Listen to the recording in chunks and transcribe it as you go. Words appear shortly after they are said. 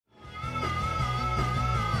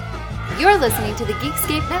You're listening to the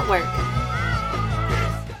Geekscape Network.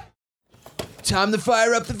 Time to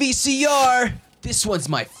fire up the VCR. This one's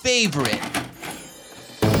my favorite.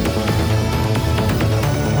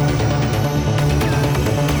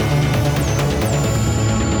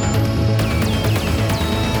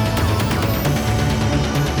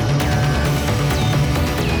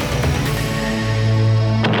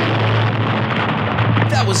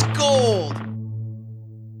 That was gold.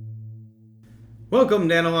 Welcome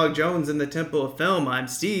to Analog Jones in the Temple of Film. I'm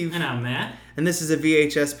Steve. And I'm Matt. And this is a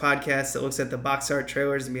VHS podcast that looks at the box art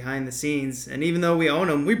trailers and behind the scenes. And even though we own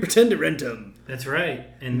them, we pretend to rent them. That's right.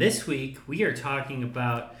 And this week, we are talking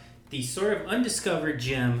about the sort of undiscovered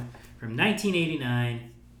gem from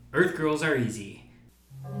 1989, Earth Girls Are Easy.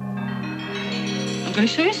 I'm going to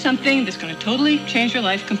show you something that's going to totally change your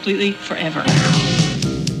life completely forever.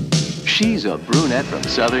 She's a brunette from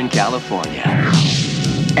Southern California.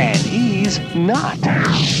 And he's not.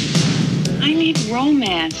 I need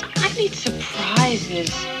romance. I need surprises.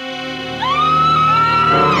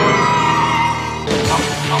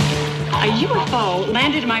 A UFO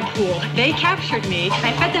landed in my pool. They captured me.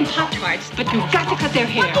 I fed them Pop-Tarts, but you've got to cut their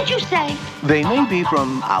hair. What did you say? They may be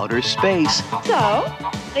from outer space. So,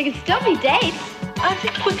 they could still be dates. I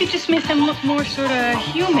think we could just make them look more sort of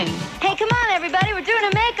human. Hey, come on, everybody. We're doing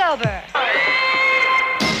a makeover.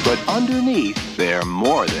 But underneath, they're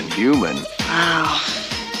more than human. Wow,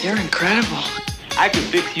 you're incredible. I could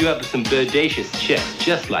fix you up with some bodacious chicks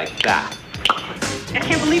just like that. I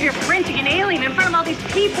can't believe you're printing an alien in front of all these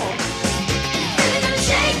people.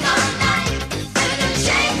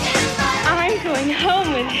 I'm going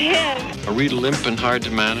home with him. Are we limp and hard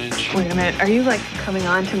to manage? Wait a minute, are you coming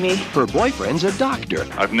on to me? Her boyfriend's a doctor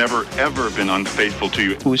I've never, ever been unfaithful to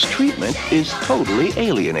you. whose treatment is totally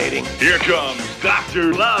alienating. Here comes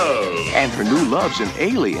Dr. Love. And her new love's an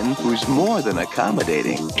alien who's more than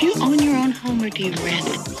accommodating. Do you own your own home or do you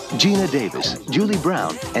rent? Gina Davis, Julie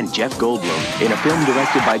Brown, and Jeff Goldblum in a film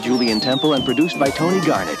directed by Julian Temple and produced by Tony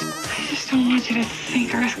Garnett. I just don't want you to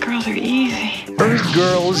think Earth Girls are easy. Earth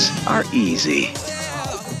Girls Are Easy.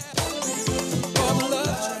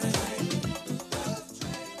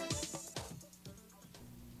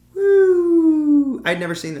 Woo! I'd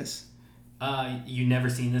never seen this. You never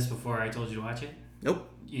seen this before I told you to watch it? Nope.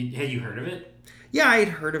 Had you heard of it? Yeah, I'd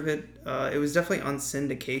heard of it. It was definitely on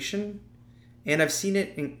syndication. And I've seen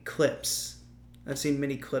it in clips. I've seen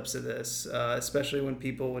many clips of this, especially when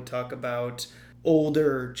people would talk about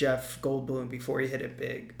older Jeff Goldblum before he hit it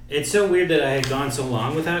big. It's so weird that I had gone so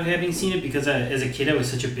long without having seen it because as a kid I was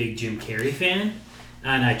such a big Jim Carrey fan.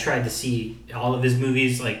 And I tried to see all of his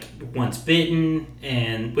movies, like Once Bitten,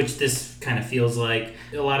 and which this kind of feels like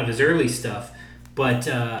a lot of his early stuff. But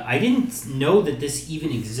I didn't know that this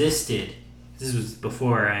even existed. This was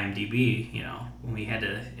before IMDb, when we had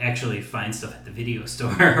to actually find stuff at the video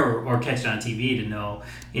store or catch it on TV to know,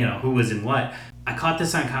 who was in what. I caught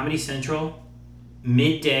this on Comedy Central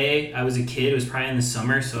midday. I was a kid. It was probably in the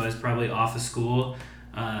summer, so I was probably off of school.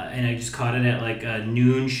 And I just caught it at like a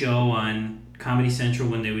noon show on Comedy Central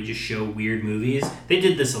when they would just show weird movies. They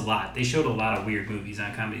did this a lot. They showed a lot of weird movies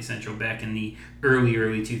on Comedy Central back in the early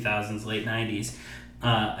 2000s, late 90s.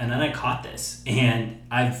 And then I caught this, and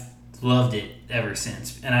I've loved it ever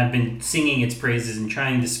since. And I've been singing its praises and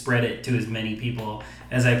trying to spread it to as many people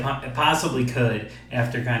as I possibly could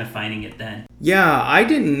after kind of finding it then. Yeah, I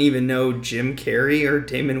didn't even know Jim Carrey or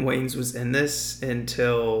Damon Wayans was in this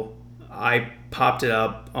until I popped it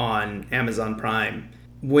up on Amazon Prime.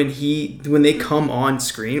 When they come on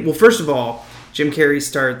screen, well, first of all, Jim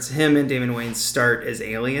Carrey him and Damon Wayans start as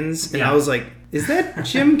aliens, and yeah. I was like, is that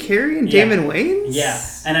Jim Carrey and Damon Wayans? Yeah,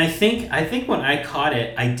 and I think when I caught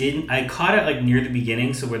it, I caught it like near the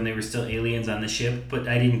beginning, so when they were still aliens on the ship, but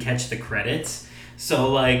I didn't catch the credits,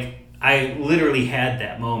 so like I literally had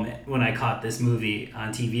that moment when I caught this movie on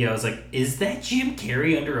TV. I was like, is that Jim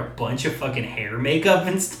Carrey under a bunch of fucking hair makeup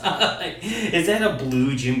and stuff? Like, is that a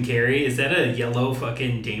blue Jim Carrey? Is that a yellow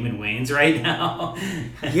fucking Damon Wayans right now?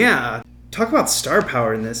 Yeah. Talk about star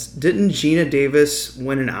power in this. Didn't Gina Davis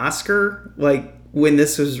win an Oscar, when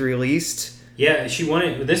this was released? Yeah, she won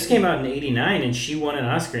it. This came out in 89, and she won an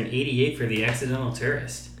Oscar in 88 for The Accidental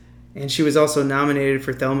Tourist. And she was also nominated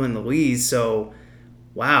for Thelma and Louise, so...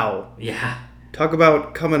 Wow. Yeah. Talk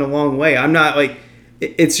about coming a long way. I'm not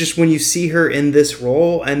it's just when you see her in this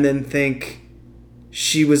role and then think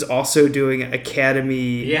she was also doing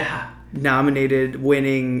Academy nominated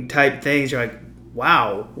winning type things, you're like,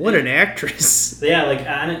 wow, what an actress. Yeah,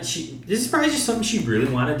 this is probably just something she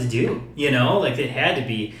really wanted to do, it had to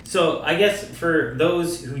be. So I guess for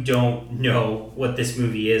those who don't know what this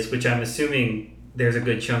movie is, which I'm assuming there's a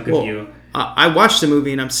good chunk of you. I watched the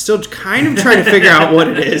movie and I'm still kind of trying to figure out what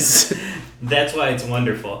it is. That's why it's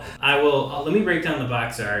wonderful. I will. Let me break down the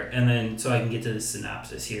box art, and then so I can get to the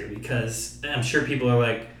synopsis here, because I'm sure people are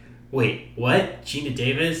like, "Wait, what? Gina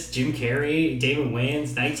Davis, Jim Carrey, Damon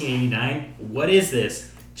Wayans, 1989? What is this?"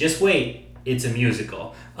 Just wait. It's a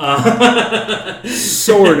musical.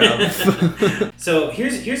 Sort of. So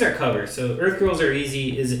here's our cover. So Earth Girls Are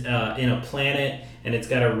Easy is in a planet, and it's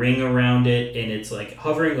got a ring around it, and it's like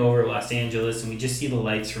hovering over Los Angeles, and we just see the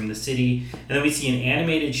lights from the city, and then we see an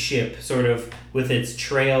animated ship sort of with its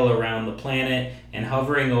trail around the planet and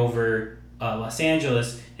hovering over Los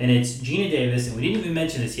Angeles, and it's Gina Davis, and we didn't even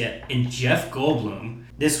mention this yet, and Jeff Goldblum.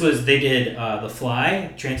 They did The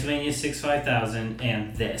Fly, Transylvania 65000,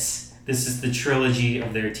 and this. This is the trilogy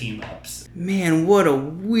of their team-ups. Man, what a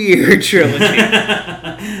weird trilogy.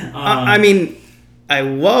 I mean, I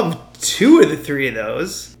love 2 of the 3 of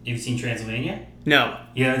those. You've seen Transylvania? No.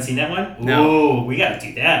 You haven't seen that one? No. Oh, we gotta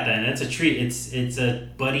do that then. It's a treat. It's a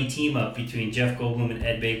buddy team-up between Jeff Goldblum and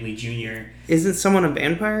Ed Begley Jr. Isn't someone a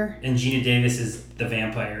vampire? And Gina Davis is the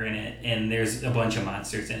vampire in it, and there's a bunch of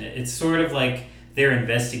monsters in it. It's sort of like they're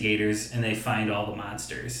investigators, and they find all the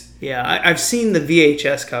monsters. Yeah, I've seen the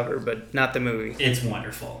VHS cover, but not the movie. It's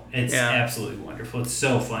wonderful. It's absolutely wonderful. It's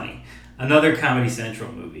so funny. Another Comedy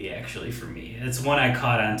Central movie, actually, for me. It's one I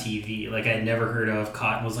caught on TV, like I'd never heard of,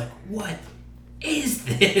 caught, and was like, what is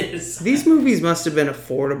this? These movies must have been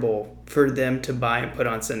affordable for them to buy and put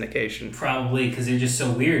on syndication. Probably, because they're just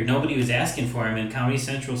so weird. Nobody was asking for them, and Comedy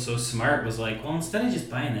Central, so smart, was like, well, instead of just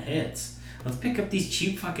buying the hits, let's pick up these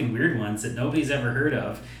cheap fucking weird ones that nobody's ever heard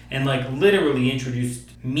of, and like literally introduced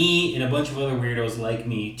me and a bunch of other weirdos like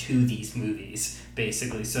me to these movies,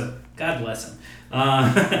 basically. So God bless them.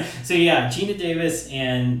 So yeah, Gina Davis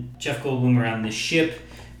and Jeff Goldblum are on this ship,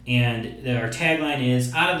 and our tagline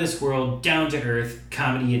is "Out of this world, down to earth,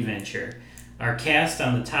 comedy adventure." Our cast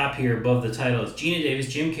on the top here above the title is Gina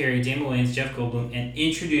Davis, Jim Carrey, Damon Wayans, Jeff Goldblum, and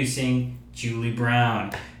introducing Julie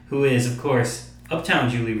Brown, who is, of course, Uptown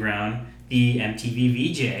Julie Brown, the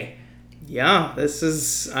MTV VJ. Yeah,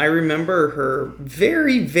 I remember her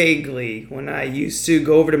very vaguely when I used to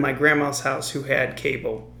go over to my grandma's house who had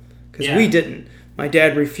cable. Because we didn't. My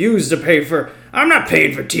dad refused to pay for, I'm not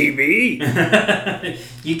paying for TV.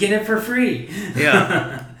 You get it for free.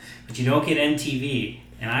 Yeah. But you don't get MTV.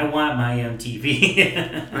 And I want my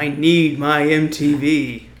MTV. I need my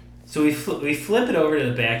MTV. So we flip it over to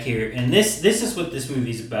the back here. And this is what this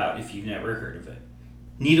movie's about if you've never heard of it.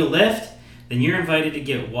 Need a lift? Then you're invited to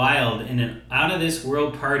get wild in an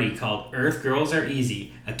out-of-this-world party called Earth Girls Are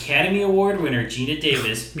Easy. Academy Award winner Gina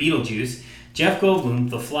Davis, Beetlejuice, Jeff Goldblum,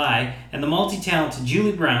 The Fly, and the multi-talented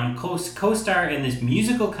Julie Brown co-star in this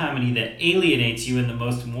musical comedy that alienates you in the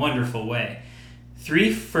most wonderful way.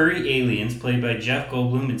 3 furry aliens, played by Jeff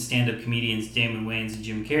Goldblum and stand-up comedians Damon Wayans and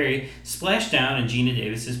Jim Carrey, splash down in Gina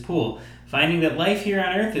Davis's pool, finding that life here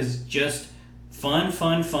on Earth is just fun,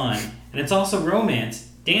 and it's also romance,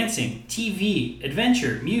 dancing, TV,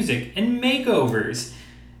 adventure, music, and makeovers.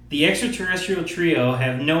 The extraterrestrial trio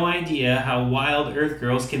have no idea how wild Earth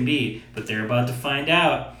Girls can be, but they're about to find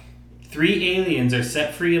out. 3 aliens are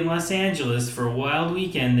set free in Los Angeles for a wild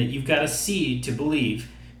weekend that you've got to see to believe.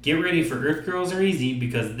 Get ready for Earth Girls Are Easy,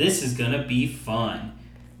 because this is gonna be fun.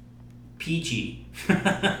 PG.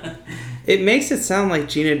 It makes it sound like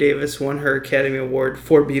Gina Davis won her Academy Award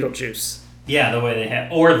for Beetlejuice. Yeah, the way they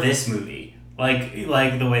have, or this movie. Like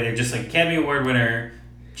the way they're just like, Academy Award winner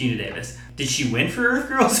Gina Davis. Did she win for Earth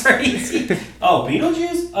Girls Are Easy? Oh,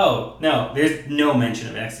 Beetlejuice? Oh, no. There's no mention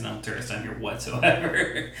of Accidental Tourist on here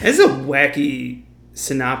whatsoever. It's a wacky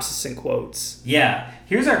synopsis and quotes. Yeah.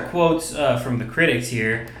 Here's our quotes from the critics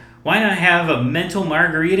here. Why not have a mental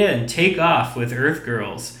margarita and take off with Earth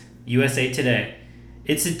Girls? USA Today.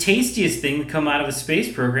 It's the tastiest thing to come out of a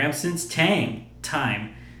space program since Time.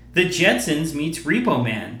 The Jetsons meets Repo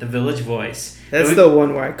Man, The Village Voice. That's the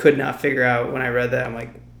one where I could not figure out when I read that. I'm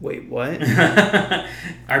like, wait, what?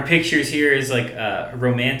 Our pictures here is like a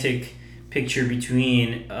romantic picture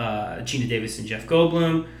between Gina Davis and Jeff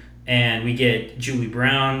Goldblum. And we get Julie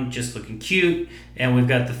Brown just looking cute. And we've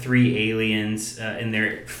got the 3 aliens in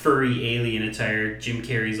their furry alien attire. Jim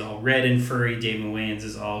Carrey's all red and furry. Damon Wayans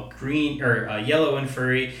is all green or yellow and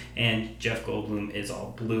furry. And Jeff Goldblum is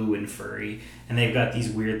all blue and furry. And they've got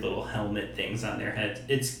these weird little helmet things on their heads.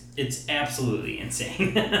 It's absolutely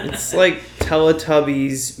insane. It's like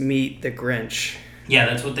Teletubbies meet the Grinch. Yeah,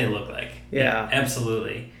 that's what they look like. Yeah.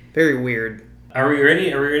 Absolutely. Very weird. Are we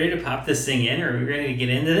ready? Are we ready to pop this thing in? Are we ready to get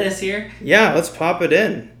into this here? Yeah, let's pop it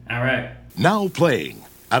in. All right. Now playing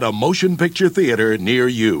at a motion picture theater near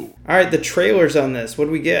you. All right, the trailers on this. What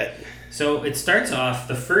do we get? So it starts off,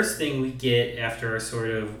 the first thing we get after our sort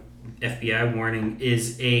of FBI warning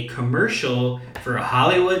is a commercial for a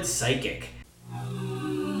Hollywood psychic.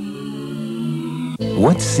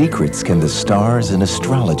 What secrets can the stars in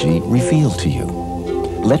astrology reveal to you?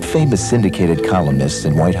 Let famous syndicated columnist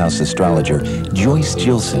and White House astrologer Joyce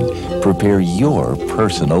Gilson prepare your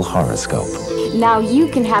personal horoscope. Now you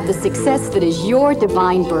can have the success that is your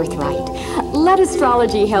divine birthright. Let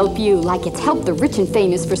astrology help you like it's helped the rich and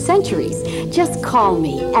famous for centuries. Just call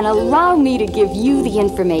me and allow me to give you the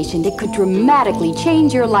information that could dramatically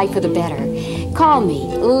change your life for the better. Call me,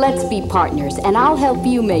 let's be partners, and I'll help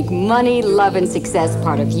you make money, love, and success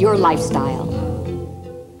part of your lifestyle.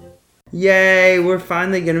 Yay, we're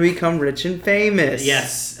finally going to become rich and famous.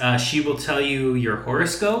 Yes, she will tell you your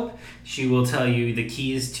horoscope. She will tell you the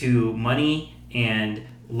keys to money and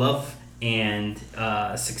love and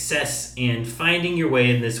success and finding your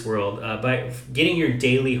way in this world by getting your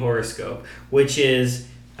daily horoscope, which is,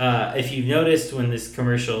 if you've noticed when this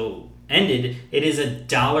commercial ended, it is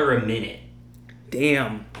 $1 a minute.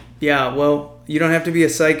 Damn. Yeah, well, you don't have to be a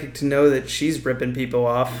psychic to know that she's ripping people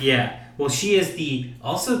off. Yeah. Well, she is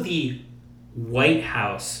also the White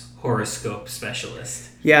House horoscope specialist.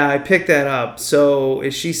 Yeah, I picked that up. So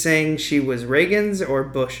is she saying she was Reagan's or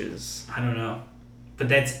Bush's? I don't know. But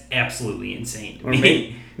that's absolutely insane. Or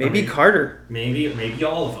maybe Carter. Maybe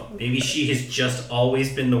all of them. Maybe she has just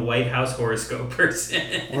always been the White House horoscope person.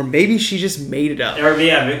 Or maybe she just made it up. Or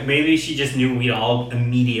yeah, maybe she just knew we'd all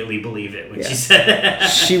immediately believe it when she said it.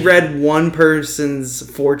 She read one person's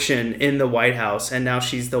fortune in the White House, and now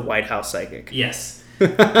she's the White House psychic. Yes.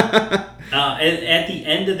 And at the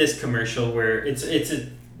end of this commercial, where it's a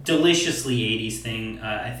deliciously 80s thing,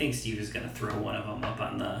 I think Steve is going to throw one of them up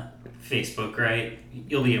on the Facebook, right?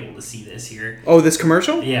 You'll be able to see this here. Oh, this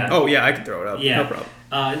commercial? Yeah. Oh, yeah, I can throw it up. Yeah. No problem.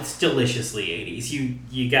 It's deliciously 80s.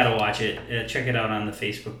 You gotta watch it. Check it out on the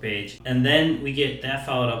Facebook page. And then we get that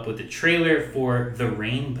followed up with a trailer for The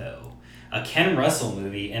Rainbow, a Ken Russell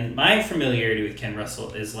movie. And my familiarity with Ken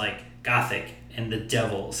Russell is like Gothic and The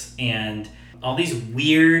Devils and all these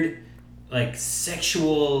weird, like,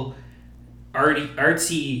 sexual,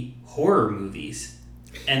 artsy horror movies.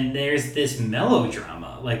 And there's this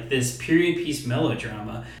melodrama, like this period piece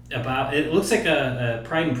melodrama about, it looks like a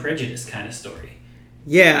Pride and Prejudice kind of story.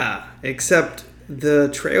 Yeah, except the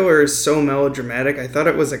trailer is so melodramatic, I thought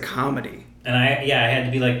it was a comedy. And I had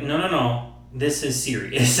to be like, no, this is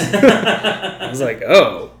serious. I was like,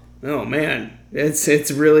 oh man,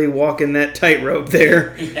 it's really walking that tightrope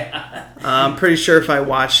there. Yeah. I'm pretty sure if I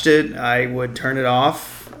watched it, I would turn it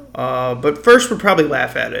off. But first, we'd probably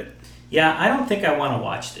laugh at it. Yeah, I don't think I want to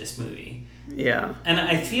watch this movie. Yeah. And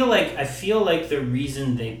I feel like the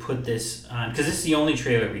reason they put this on, because this is the only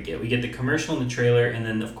trailer we get. We get the commercial and the trailer, and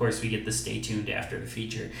then, of course, we get the stay tuned after the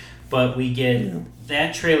feature. But we get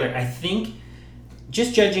that trailer. I think,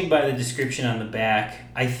 just judging by the description on the back,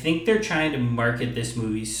 I think they're trying to market this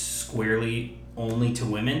movie squarely only to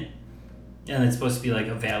women. And it's supposed to be like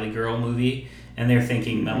a Valley Girl movie. And they're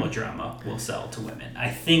thinking melodrama will sell to women. I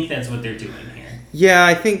think that's what they're doing here. Yeah,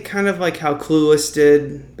 I think kind of like how Clueless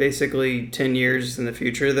did, basically 10 years in the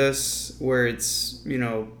future of this, where it's,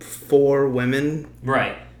 for women.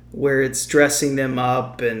 Right. Where it's dressing them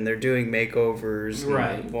up and they're doing makeovers and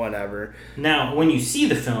right. Whatever. Now, when you see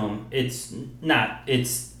the film, it's got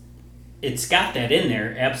that in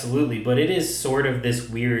there, absolutely, but it is sort of this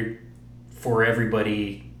weird for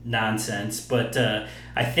everybody nonsense, but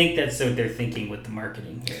I think that's what they're thinking with the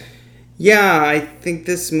marketing here. Yeah, I think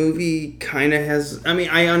this movie kind of has... I mean,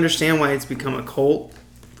 I understand why it's become a cult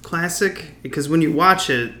classic, because when you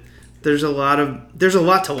watch it, there's a lot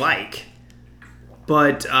to like.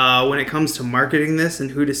 But when it comes to marketing this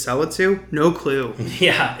and who to sell it to, no clue.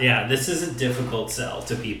 Yeah, this is a difficult sell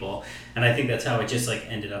to people. And I think that's how it just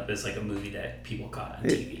ended up as a movie that people caught on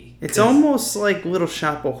TV. It's almost like Little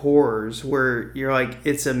Shop of Horrors, where you're like,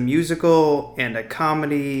 it's a musical and a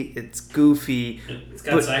comedy, it's goofy. It's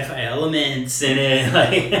got sci-fi elements in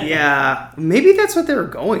it. Yeah, maybe that's what they were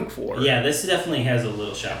going for. Yeah, this definitely has a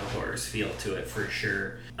Little Shop of Horrors feel to it for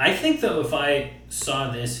sure. I think, though, if I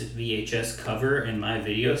saw this VHS cover in my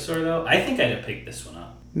video store, though, I think I'd have picked this one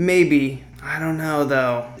up. Maybe. I don't know,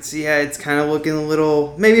 though. Yeah, it's kind of looking a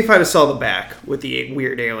little... Maybe if I'd have saw the back with the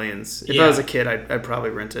weird aliens. If I was a kid, I'd probably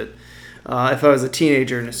rent it. If I was a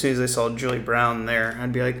teenager and as soon as I saw Julie Brown there,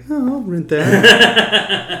 I'd be like, oh, I'll rent that.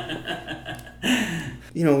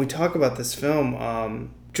 We talk about this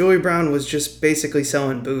film. Julie Brown was just basically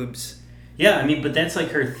selling boobs. Yeah, I mean, but that's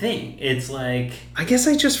her thing. It's like... I guess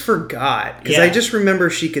I just forgot, because I just remember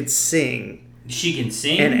she could sing. She can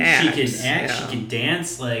sing, and act. She can act, she can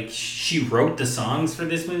dance. Like, she wrote the songs for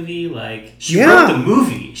this movie. Like, she Yeah. wrote the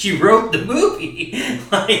movie. She wrote the movie.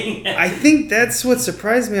 Like, I think that's what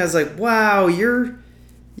surprised me. I was like, wow,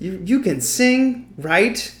 you can sing,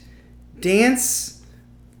 write, dance.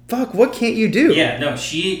 Fuck, what can't you do? yeah, no,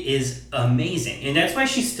 she is amazing, and that's why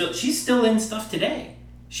she's still in stuff today.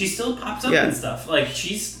 She still pops up in stuff. Like,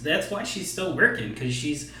 that's why she's still working, because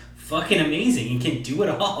she's fucking amazing and can do it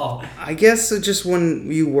all. I guess just when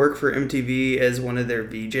you work for MTV as one of their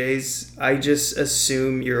VJs, I just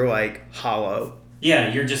assume you're like hollow.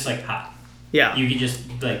 Yeah, you're just like hot. Yeah. You can just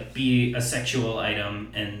like be a sexual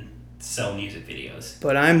item and sell music videos.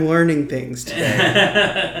 But I'm learning things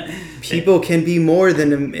today. People can be more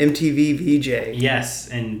than an MTV VJ. Yes,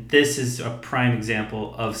 and this is a prime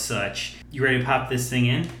example of such. You ready to pop this thing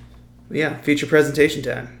in? Yeah, feature presentation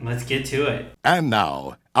time. Let's get to it. And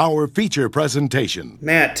now, our feature presentation.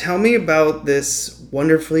 Matt, tell me about this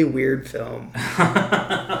wonderfully weird film.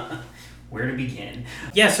 Where to begin?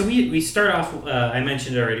 Yeah, so we start off, I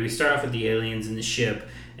mentioned it already, we start off with the aliens in the ship,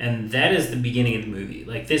 and that is the beginning of the movie.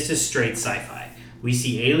 Like, this is straight sci-fi. We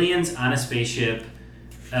see aliens on a spaceship,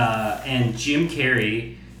 and Jim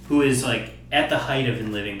Carrey, who is, like, at the height of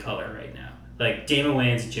In Living Color right now. Like, Damon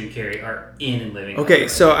Wayans and Jim Carrey are in Living Color. Okay,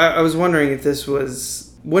 so I was wondering if this was...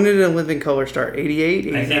 When did In Living Color start? 88,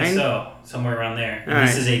 89? I think so. Somewhere around there. And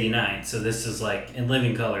this is 89, so this is like... In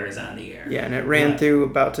Living Color is on the air. Yeah, and it ran through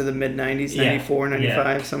about to the mid-90s, 94,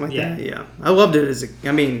 95, something like that. Yeah. I loved it as a...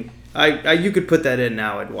 I mean, you could put that in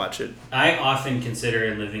now, I'd watch it. I often consider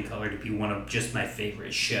In Living Color to be one of just my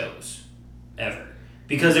favorite shows ever.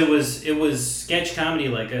 Because it was sketch comedy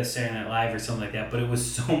like a Saturday Night Live or something like that, but it was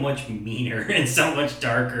so much meaner and so much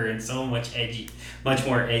darker and so much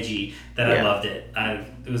more edgy that I loved it.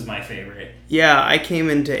 It was my favorite. Yeah, I came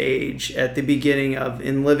into age at the beginning of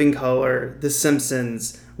In Living Color, The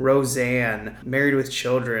Simpsons, Roseanne, Married with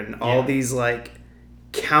Children, all these like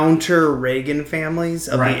counter Reagan families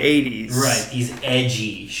of the 80s. Right, these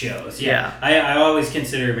edgy shows. Yeah. I always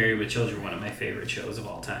consider Married with Children one of my favorite shows of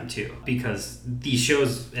all time, too. Because these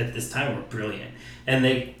shows at this time were brilliant. And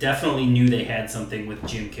they definitely knew they had something with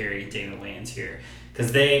Jim Carrey and Damon Wayans here.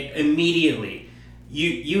 Because they immediately...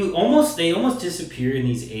 they almost disappear in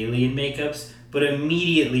these alien makeups, but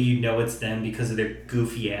immediately you know it's them because of their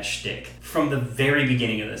goofy-ass shtick. From the very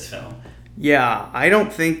beginning of this film. Yeah, I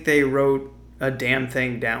don't think they wrote a damn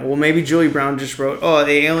thing down. Well, maybe Julie Brown just wrote, oh,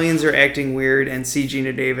 the aliens are acting weird, and see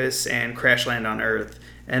Gina Davis and Crash Land on Earth.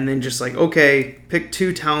 And then just like, okay, pick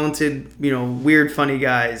two talented, weird, funny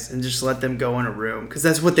guys and just let them go in a room. Because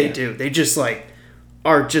that's what they do. They just like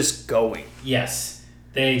are just going. Yes.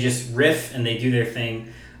 They just riff and they do their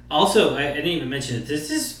thing. Also, I didn't even mention it.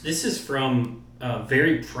 This is from a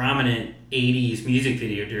very prominent 80s music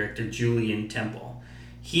video director, Julian Temple.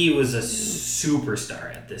 He was a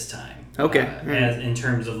superstar at this time. Okay. In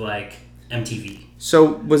terms of like MTV. So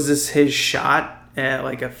was this his shot at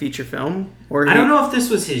like a feature film? Or I don't know if this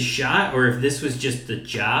was his shot or if this was just the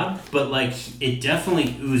job, but like it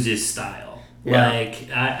definitely oozes style. Yeah. Like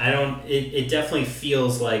it definitely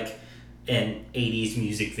feels like an 80s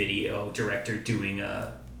music video director doing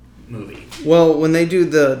a movie. Well, when they do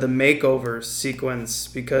the makeover sequence,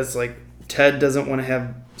 because like Ted doesn't want to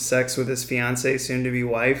have sex with his fiance, soon to be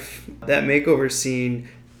wife, that makeover scene,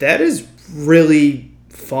 that is really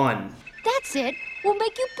fun. That's it. We'll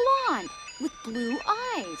make you blonde with blue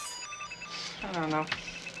eyes. I don't know.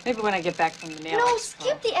 Maybe when I get back from the nail No, expo.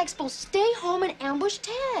 skip the expo. Stay home and ambush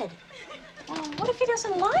Ted. Well, what if he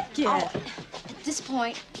doesn't like it? Oh, at this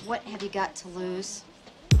point, what have you got to lose?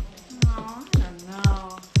 Oh, I don't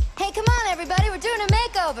know. Hey, come on, everybody. We're doing a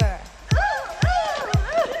makeover.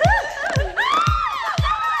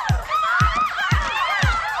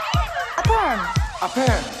 A perm. A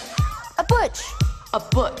perm. A butch. A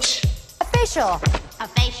butch. A facial. A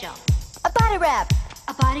facial. A body wrap.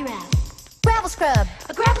 A body wrap. Gravel scrub.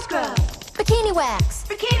 A gravel scrub. Bikini wax.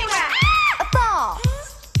 Bikini wax. A thaw.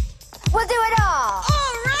 We'll do it all.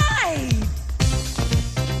 All right.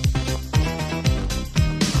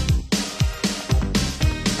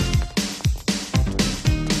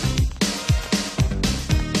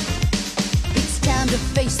 It's time to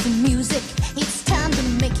face the music. It's time to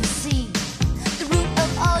make you see. The root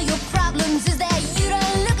of all your problems is that you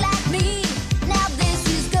don't look like me. Now this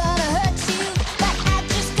is gonna hurt you, but I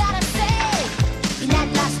just gotta say, you're not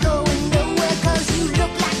lost going nowhere 'cause you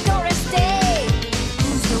look like Doris Day.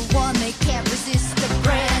 Who's the one that can't resist the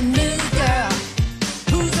brand new?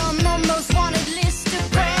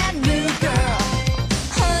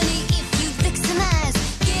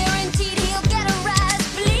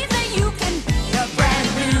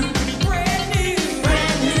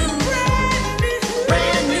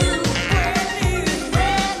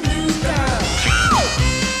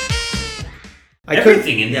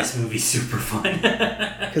 Everything in this movie is super fun.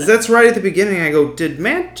 Because that's right at the beginning. I go, did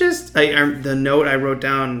Matt just... the note I wrote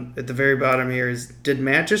down at the very bottom here is, did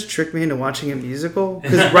Matt just trick me into watching a musical?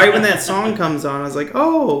 Because right when that song comes on, I was like,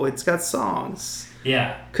 oh, it's got songs.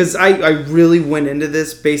 Yeah. Because I really went into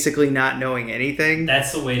this basically not knowing anything.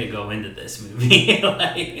 That's the way to go into this movie.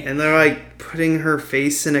 And they're like putting her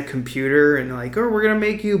face in a computer and like, oh, we're going to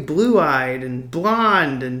make you blue-eyed and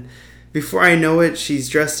blonde. And before I know it, she's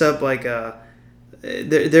dressed up like a...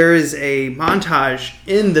 There is a montage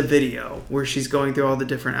in the video where she's going through all the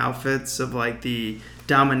different outfits of like the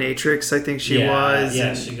dominatrix, I think she was,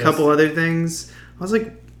 and a couple other things. I was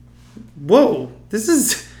like, whoa, this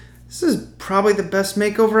is probably the best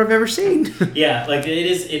makeover I've ever seen. Yeah, like it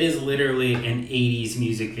is literally an 80s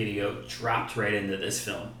music video dropped right into this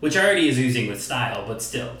film, which already is oozing with style, but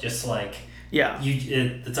still, just like,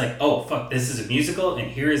 it's like, oh fuck, this is a musical,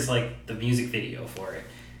 and here is like the music video for it.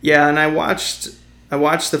 Yeah, and I watched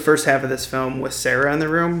the first half of this film with Sarah in the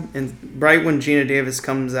room, and right when Gina Davis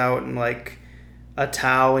comes out in like a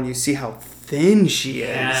towel, and you see how thin she is.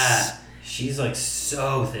 Yeah, she's like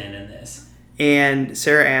so thin in this. And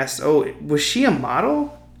Sarah asked, oh, was she a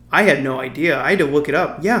model? I had no idea. I had to look it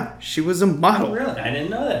up. Yeah, she was a model. Oh, really? I didn't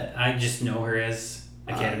know that. I just know her as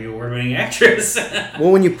Academy Award-winning actress.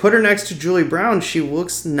 Well, when you put her next to Julie Brown, she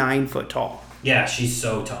looks 9 foot tall. Yeah, she's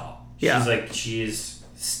so tall. Yeah. She is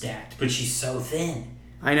stacked, but she's so thin.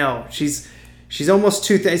 I know. She's almost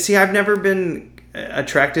too thin. See, I've never been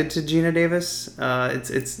attracted to Gina Davis.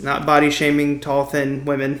 It's not body shaming tall, thin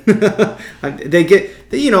women.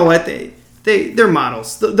 You know what? They're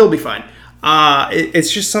models. They'll be fine.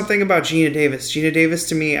 It's just something about Gina Davis. Gina Davis,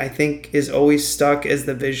 to me, I think, is always stuck as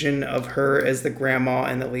the vision of her as the grandma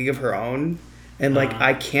in The League of Her Own. And,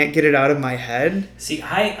 I can't get it out of my head. See,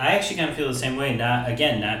 I actually kind of feel the same way.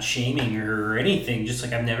 Not shaming her or anything. Just,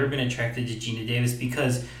 I've never been attracted to Gina Davis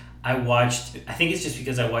because I think it's just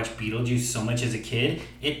because I watched Beetlejuice so much as a kid,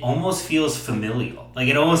 it almost feels familial.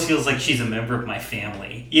 It almost feels like she's a member of my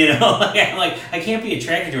family. You know? I can't be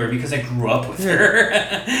attracted to her because I grew up with her.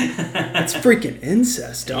 It's freaking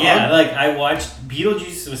incest, dog. Yeah, I watched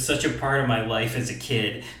Beetlejuice was such a part of my life as a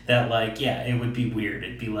kid that, it would be weird.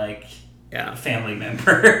 It'd be a family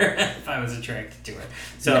member if I was attracted to her.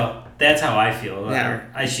 So that's how I feel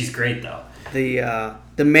about her. She's great though.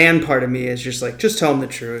 The man part of me is just tell them the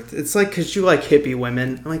truth. It's because you like hippie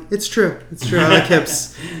women. I'm like, it's true. I like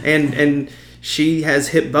hips, and she has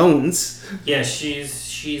hip bones. Yeah,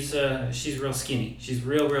 she's real skinny. She's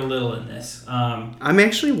real little in this. I'm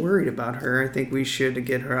actually worried about her. I think we should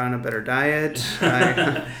get her on a better diet.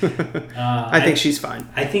 I think she's fine.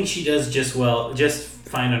 I think she does just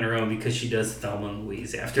fine on her own because she does Thelma and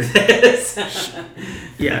Louise after this.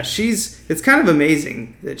 Yeah, it's kind of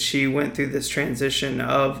amazing that she went through this transition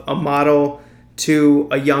of a model to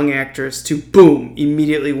a young actress to boom,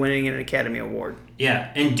 immediately winning an Academy Award.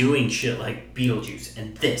 Yeah, and doing shit like Beetlejuice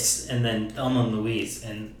and this, and then Thelma and Louise,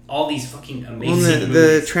 and all these fucking amazing movies.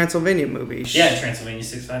 The Transylvania movie. Transylvania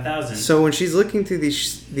 65000. So when she's looking through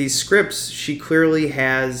these scripts, she clearly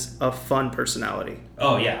has a fun personality.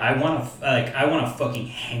 Oh yeah, I want to fucking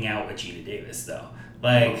hang out with Gina Davis though.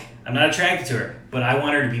 I'm not attracted to her, but I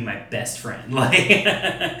want her to be my best friend.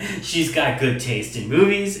 She's got good taste in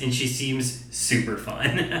movies, and she seems super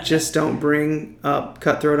fun. Just don't bring up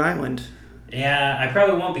Cutthroat Island. Yeah, I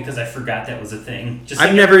probably won't because I forgot that was a thing.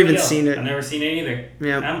 I've never even seen it. I've never seen it either.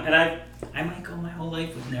 Yeah, and I might go my whole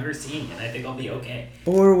life with never seeing it. I think I'll be okay.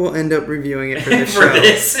 Or we'll end up reviewing it for this for show.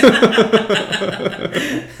 This.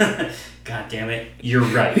 God damn it, you're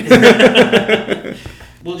right.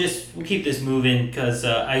 We'll keep this moving because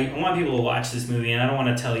I want people to watch this movie, and I don't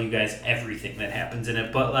want to tell you guys everything that happens in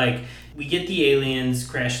it. But we get the aliens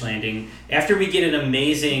crash landing after we get an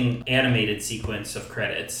amazing animated sequence of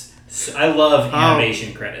credits. So I love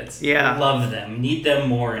animation credits. Yeah, love them. Need them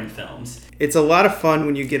more in films. It's a lot of fun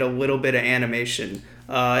when you get a little bit of animation.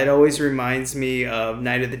 It always reminds me of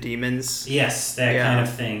Night of the Demons. Yes, that kind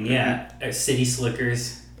of thing. Yeah, City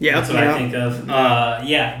Slickers. Yeah, that's what I think of.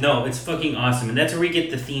 It's fucking awesome, and that's where we get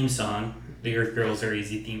the theme song. The Earth Girls Are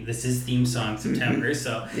Easy theme. This is theme song September,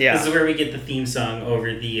 so this is where we get the theme song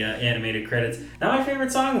over the animated credits. Not my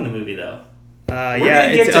favorite song in the movie, though. We're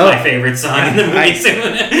gonna get to my favorite song in the movie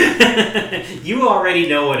soon. You already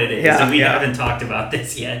know what it is, and we haven't talked about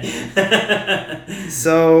this yet.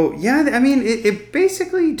 So it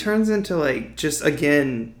basically turns into just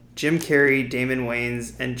again Jim Carrey, Damon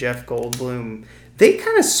Wayans, and Jeff Goldblum. They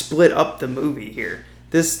kind of split up the movie here.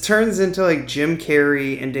 This turns into Jim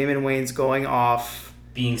Carrey and Damon Wayans going off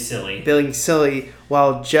being silly.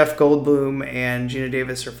 While Jeff Goldblum and Gina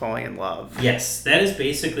Davis are falling in love. Yes, that is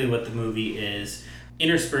basically what the movie is,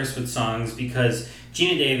 interspersed with songs, because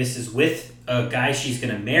Gina Davis is with a guy she's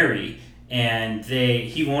going to marry, and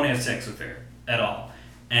he won't have sex with her at all.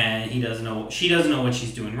 And she doesn't know what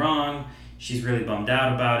she's doing wrong. She's really bummed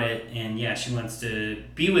out about it. And yeah, she wants to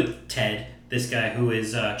be with Ted, this guy who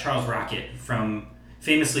is Charles Rocket,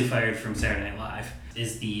 famously fired from Saturday Night Live,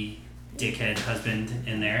 is the dickhead husband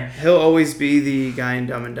in there. He'll always be the guy in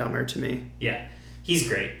Dumb and Dumber to me. Yeah, he's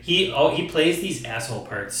great. He plays these asshole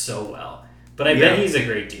parts so well. But I bet he's a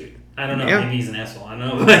great dude. I don't know. Yeah. Maybe he's an asshole. I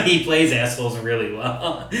don't know. But he plays assholes really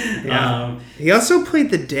well. Yeah. He also played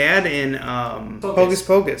the dad in Hocus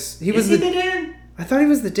Pocus. Is he the dad? I thought he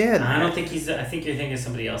was the dad. I don't think he's... I think you're thinking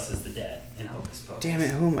somebody else is the dad in Hocus Pocus. Damn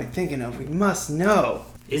it, who am I thinking of? We must know.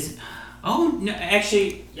 Oh, no,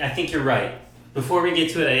 actually, I think you're right. Before we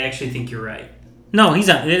get to it, I actually think you're right. No, he's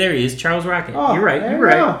not. There he is. Charles Rocket. Oh, you're right. You're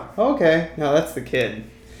right. Okay. No, that's the kid.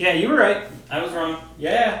 Yeah, you were right. I was wrong.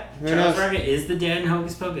 Yeah. Charles Rocket is the dad in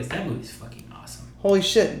Hocus Pocus. That movie's fucking awesome. Holy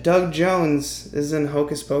shit. Doug Jones is in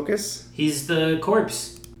Hocus Pocus? He's the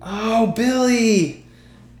corpse. Oh, Billy.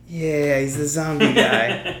 Yeah, he's the zombie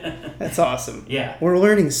guy. That's awesome. Yeah. We're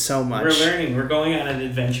learning so much. We're going on an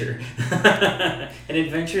adventure. An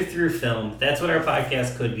adventure through film. That's what our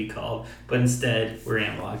podcast could be called. But instead, we're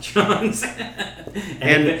Analog Jones.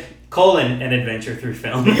 and an adventure through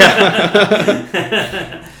film.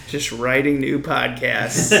 Yeah. Just writing new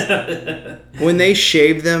podcasts. When they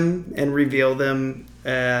shave them and reveal them,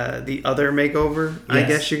 the other makeover, yes. I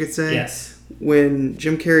guess you could say. Yes. When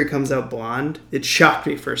Jim Carrey comes out blonde, it shocked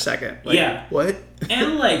me for a second. Like, yeah. What?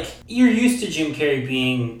 And, you're used to Jim Carrey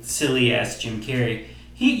being silly-ass Jim Carrey.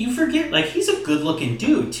 You forget, he's a good-looking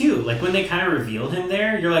dude, too. When they kind of revealed him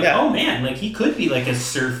there, you're like, oh, man, he could be, a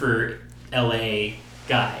surfer L.A.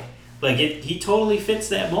 guy. He totally fits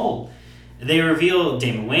that mold. They reveal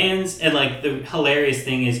Damon Wayans, and, the hilarious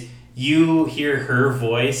thing is you hear her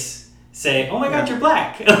voice say, "Oh my God, you're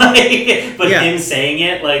black," him saying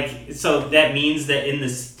it, so that means that in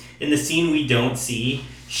the scene we don't see,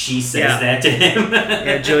 she says that to him.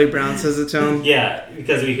 Yeah, Julie Brown says it to him. Yeah,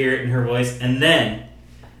 because we hear it in her voice, and then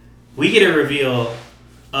we get a reveal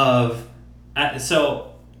of.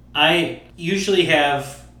 So I usually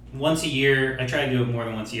have once a year. I try to do it more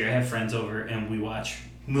than once a year. I have friends over and we watch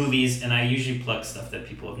movies, and I usually pluck stuff that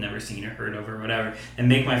people have never seen or heard of or whatever and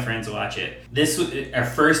make my friends watch it. This was our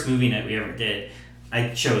first movie night we ever did. I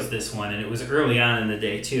chose this one, and it was early on in the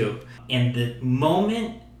day too. And the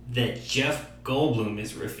moment that Jeff Goldblum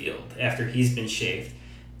is revealed after he's been shaved,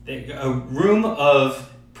 a room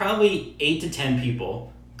of probably 8 to 10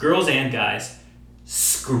 people, girls and guys,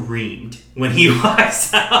 screamed when he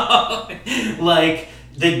walks out.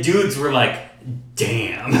 The dudes were like,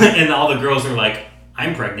 damn. And all the girls were like,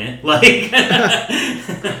 I'm pregnant.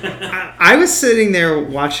 I was sitting there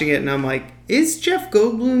watching it, and I'm like, is Jeff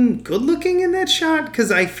Goldblum good looking in that shot?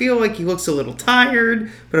 Because I feel like he looks a little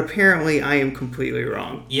tired, but apparently I am completely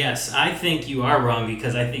wrong. Yes, I think you are wrong,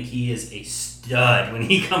 because I think he is a stud when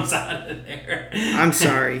he comes out of there. I'm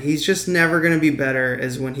sorry. He's just never going to be better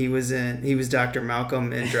as when he was Dr.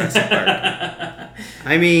 Malcolm in Jurassic Park.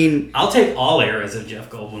 I mean, I'll take all eras of Jeff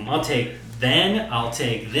Goldblum. I'll take then, I'll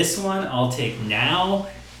take this one, I'll take now.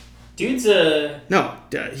 Dude's no,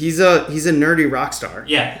 he's a nerdy rock star.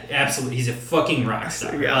 Yeah, absolutely. He's a fucking rock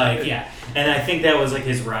star. Yeah. And I think that was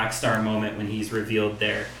his rock star moment when he's revealed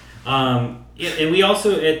there. And we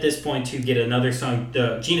also at this point too get another song.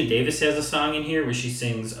 Gina Davis has a song in here where she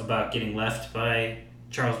sings about getting left by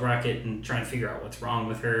Charles Rocket and trying to figure out what's wrong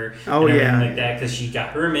with her. Oh, and yeah. Like that, because she got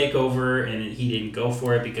her makeover and he didn't go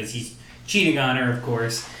for it because he's cheating on her, of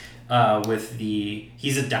course.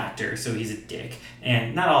 He's a doctor, so he's a dick.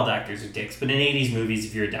 And not all doctors are dicks, but in 80s movies,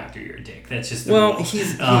 if you're a doctor, you're a dick. That's just the rule.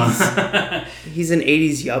 He's an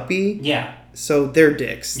 80s yuppie. Yeah. So they're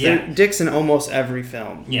dicks. Yeah. They're dicks in almost every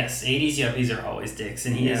film. Yes, 80s yuppies are always dicks.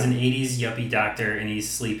 And he is an 80s yuppie doctor, and he's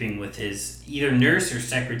sleeping with his either nurse or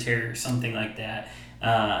secretary or something like that.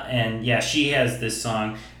 And yeah, she has this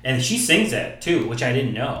song, and she sings that too, which I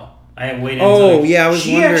didn't know. I waited until I was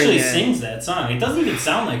she wondering. She actually sings that song. It doesn't even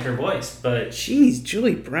sound like her voice, but jeez,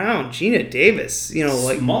 Julie Brown, Gina Davis,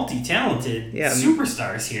 multi-talented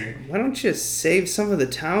superstars here. Why don't you save some of the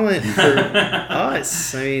talent for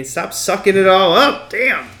us? I mean, stop sucking it all up.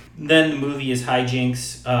 Damn. Then the movie is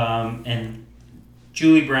hijinks, and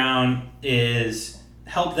Julie Brown is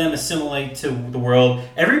help them assimilate to the world.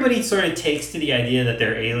 Everybody sort of takes to the idea that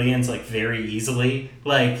they're aliens very easily,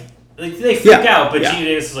 they freak out, but Gina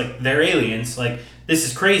Davis is like, they're aliens. This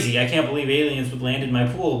is crazy. I can't believe aliens would land in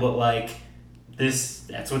my pool, but,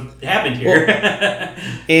 that's what happened here.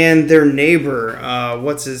 And their neighbor,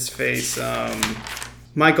 what's his face?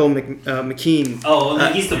 Michael McKean. Oh,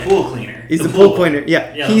 he's the pool cleaner. He's the pool cleaner.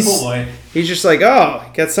 Yeah, the pool boy. He's just like, oh,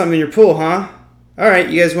 got something in your pool, huh? All right,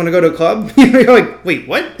 you guys want to go to a club? You're like, wait,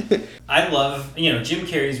 what? I love, Jim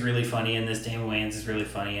Carrey's really funny in this. Damon Wayans is really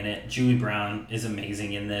funny in it. Julie Brown is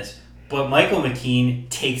amazing in this. But Michael McKean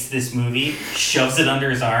takes this movie, shoves it under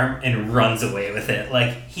his arm, and runs away with it.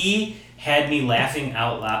 Like, he had me laughing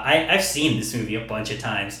out loud. I've seen this movie a bunch of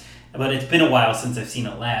times, but it's been a while since I've seen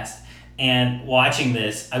it last. And watching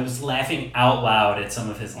this, I was laughing out loud at some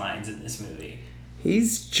of his lines in this movie.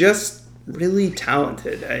 He's just really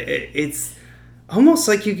talented. It's almost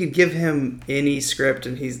like you could give him any script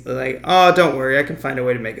and he's like, oh, don't worry, I can find a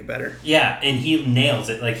way to make it better. Yeah, and he nails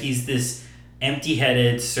it. Like, he's this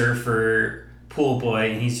empty-headed surfer pool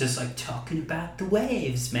boy, and he's just like talking about the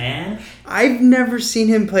waves, man. I've never seen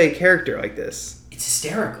him play a character like this. It's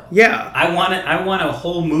hysterical. Yeah. I want a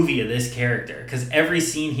whole movie of this character, because every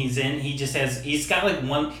scene he's in, he's got like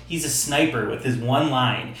one, he's a sniper with his one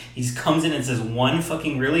line. He just comes in and says one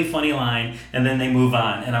fucking really funny line, and then they move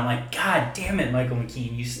on. And I'm like, God damn it, Michael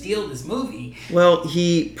McKean, you steal this movie. Well,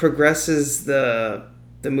 he progresses the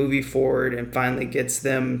movie forward and finally gets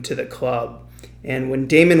them to the club. And when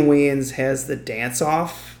Damon Wayans has the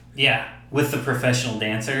dance-off... Yeah, with the professional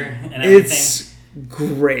dancer and everything. It's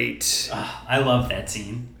great. I love that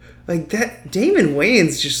scene. Like, that Damon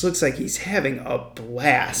Wayans just looks like he's having a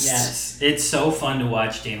blast. Yes, it's so fun to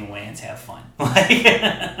watch Damon Wayans have fun.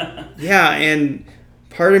 Yeah, and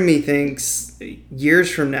part of me thinks, years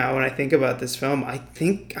from now when I think about this film, I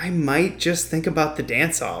think I might just think about the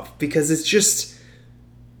dance-off, because it's just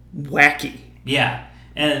wacky. Yeah,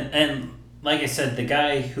 and like I said, the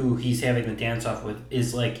guy who he's having the dance-off with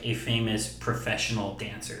is like a famous professional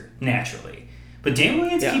dancer, naturally. But Damon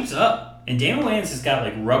Wayans keeps up. And Damon Wayans has got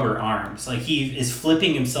like rubber arms. Like, he is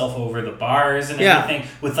flipping himself over the bars and everything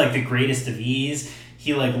with like the greatest of ease.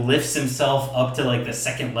 He like lifts himself up to like the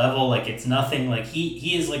second level like it's nothing. Like,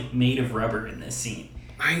 he is like made of rubber in this scene.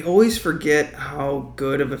 I always forget how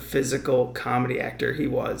good of a physical comedy actor he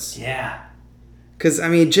was. Yeah. Because, I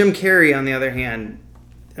mean, Jim Carrey, on the other hand,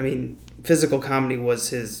 physical comedy was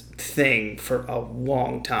his thing for a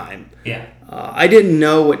long time. Yeah. I didn't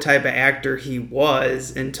know what type of actor he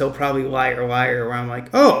was until probably Liar Liar, where I'm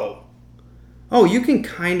like, oh, you can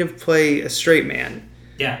kind of play a straight man.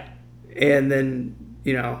 Yeah. And then,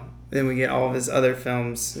 then we get all of his other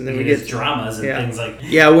films. And then we get get dramas and things like that.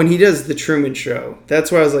 Yeah, when he does The Truman Show,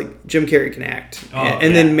 that's where I was like, Jim Carrey can act.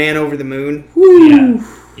 And then Man Over the Moon. Woo!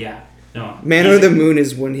 Yeah. No. Man Over the Moon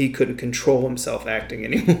is when he couldn't control himself acting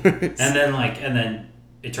anymore. and then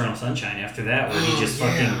Eternal Sunshine after that, where he just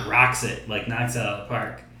fucking rocks it, like knocks it out of the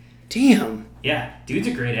park. Damn. Yeah, dude's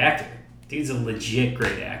a great actor. Dude's a legit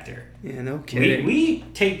great actor. Yeah, no kidding. We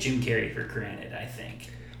take Jim Carrey for granted, I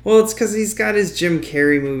think. Well, it's because he's got his Jim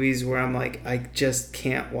Carrey movies where I'm like, I just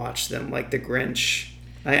can't watch them, like The Grinch.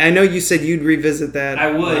 I know you said you'd revisit that.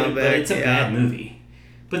 I would, but it's a bad movie.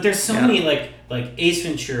 But there's so many, like Ace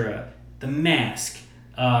Ventura, The Mask,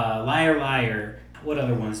 Liar Liar. What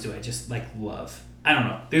other ones do I just love? I don't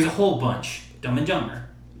know. There's a whole bunch. Dumb and Dumber.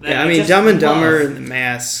 Dumb and Dumber and The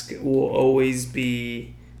Mask will always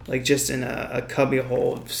be like just in a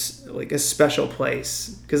cubbyhole of like a special place,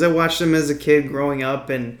 because I watched him as a kid growing up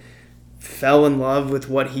and fell in love with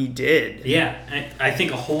what he did. Yeah, I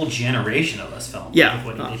think a whole generation of us fell in love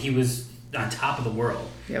with what he did. He was on top of the world.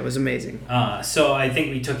 Yeah, it was amazing. So I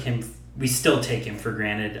think we still take him for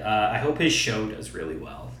granted. I hope his show does really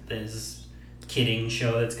well. His kidding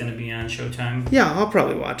show that's going to be on Showtime. Yeah, I'll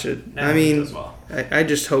probably watch it. I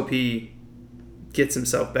just hope he gets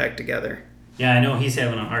himself back together. Yeah, I know he's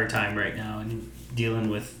having a hard time right now, and dealing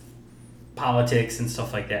with politics and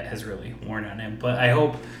stuff like that has really worn on him. But I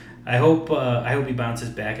hope he bounces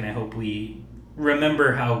back, and I hope we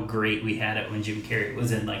remember how great we had it when Jim Carrey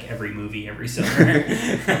was in like every movie every summer.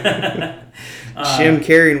 Jim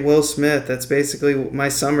Carrey and Will Smith. That's basically my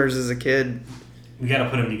summers as a kid. We got to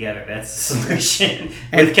put them together. That's the solution.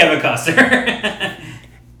 With Kevin Costner.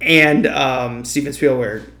 And Steven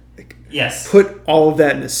Spielberg. Yes. Put all of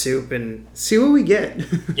that in a soup and see what we get.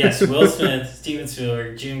 Yes, Will Smith, Steven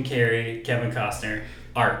Spielberg, Jim Carrey, Kevin Costner.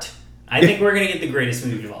 Art. I think we're going to get the greatest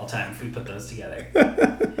movie of all time if we put those together.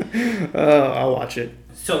 I'll watch it.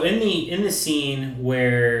 So in the scene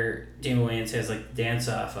where Damon Wayans has like the dance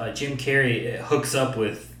off, Jim Carrey hooks up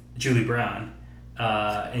with Julie Brown.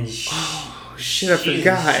 And I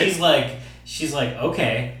forgot. She's like,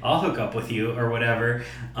 okay, I'll hook up with you or whatever.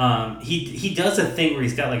 He does a thing where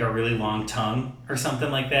he's got like a really long tongue or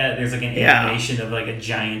something like that. There's like an animation of like a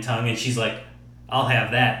giant tongue, and she's like, I'll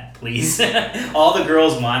have that, please. All the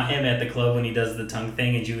girls want him at the club when he does the tongue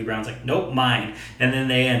thing, and Julie Brown's like, nope, mine. And then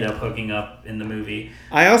they end up hooking up in the movie.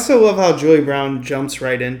 I also love how Julie Brown jumps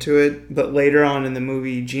right into it, but later on in the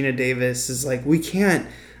movie, Gina Davis is like, we can't,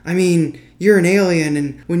 I mean, you're an alien,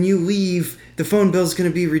 and when you leave, the phone bill's going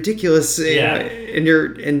to be ridiculous. Yeah.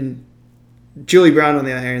 And Julie Brown, on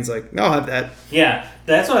the other hand, is like, I'll have that. Yeah,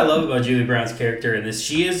 that's what I love about Julie Brown's character in this.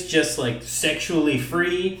 She is just, like, sexually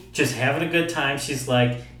free, just having a good time. She's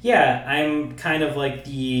like, yeah, I'm kind of like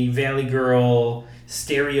the Valley Girl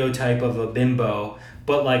stereotype of a bimbo,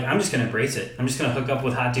 but, like, I'm just going to embrace it. I'm just going to hook up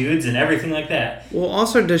with hot dudes and everything like that. Well,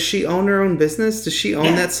 also, does she own her own business? Does she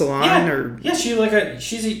own that salon? Yeah, or yeah,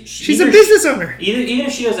 she's a business owner. Even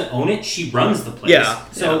if she doesn't own it, she runs the place. Yeah.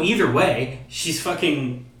 So either way, she's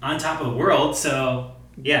fucking on top of the world. So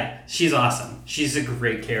yeah, she's awesome. She's a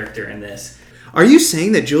great character in this. Are you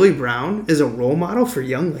saying that Julie Brown is a role model for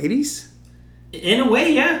young ladies? In a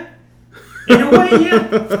way, yeah.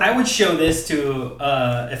 I would show this to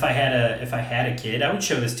if I had a kid. I would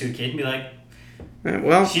show this to a kid and be like,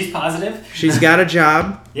 well, she's positive. She's got a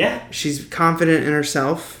job. Yeah. She's confident in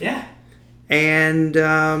herself. Yeah. And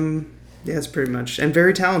that's pretty much, and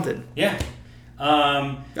very talented. Yeah.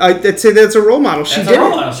 I'd say that's a role model. She did a role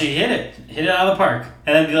model. She hit it out of the park,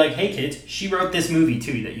 and then be like, "Hey kids, she wrote this movie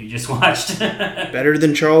too that you just watched." Better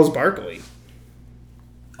than Charles Barkley.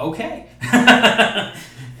 Okay.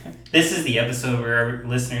 This is the episode where our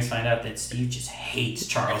listeners find out that Steve just hates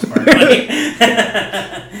Charles Barkley.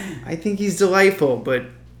 I think he's delightful, but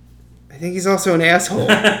I think he's also an asshole.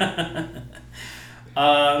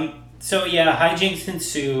 So yeah, hijinks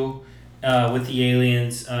ensue with the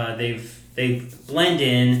aliens. They blend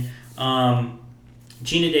in.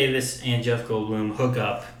 Gina Davis and Jeff Goldblum hook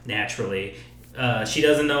up naturally. She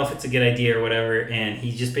doesn't know if it's a good idea or whatever, and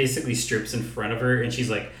he just basically strips in front of her, and she's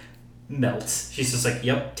like, melts. She's just like,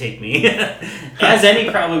 yep, take me. As any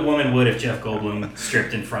probably woman would if Jeff Goldblum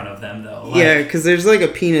stripped in front of them, though. Like, yeah, because there's like a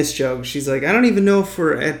penis joke. She's like, I don't even know if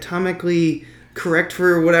we're atomically correct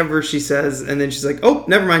for whatever she says. And then she's like, oh,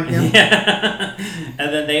 never mind. Yeah.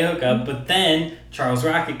 And then they hook up. But then Charles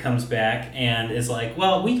Rocket comes back and is like,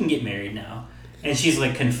 well, we can get married now. And she's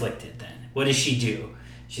like conflicted then. What does she do?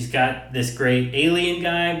 She's got this great alien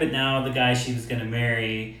guy, but now the guy she was going to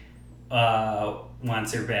marry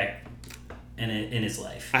wants her back in his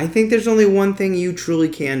life. I think there's only one thing you truly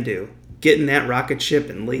can do. Get in that rocket ship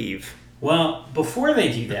and leave. Well, before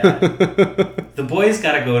they do that, the boys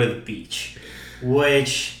got to go to the beach,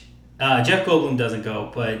 which Jeff Goldblum doesn't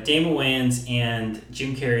go, but Damon Wayans and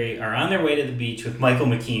Jim Carrey are on their way to the beach with Michael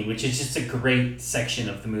McKean, which is just a great section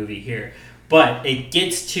of the movie here. But it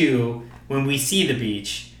gets to, when we see the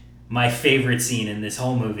beach, my favorite scene in this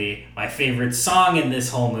whole movie, my favorite song in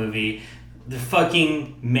this whole movie, the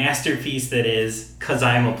fucking masterpiece that is 'Cause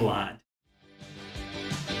I'm a Blonde.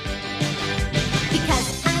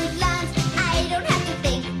 Because I'm blonde, I don't have to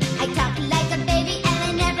think. I talk like a baby and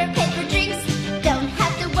I never pay for drinks. Don't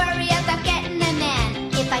have to worry about getting a man.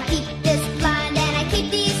 If I keep this blonde and I keep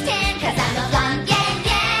these tan. 'Cause I'm a blonde, yeah,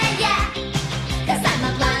 yeah, yeah. 'Cause I'm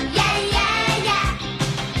a blonde, yeah, yeah, yeah.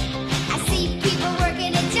 I see people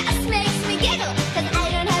working, it just makes me giggle. 'Cause I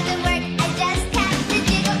don't have to work, I just have to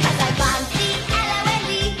jiggle. 'Cause I'm blonde,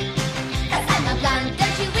 B-L-O-N-D. 'Cause I'm a blonde,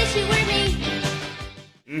 don't you wish you were me?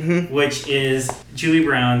 Mm-hmm. Which is Julie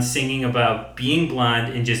Brown singing about being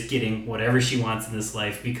blonde and just getting whatever she wants in this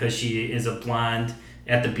life because she is a blonde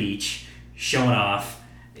at the beach showing off,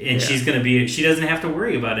 and she doesn't have to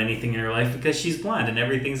worry about anything in her life because she's blonde and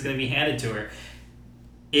everything's going to be handed to her.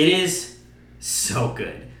 It is so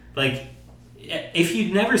good. Like, if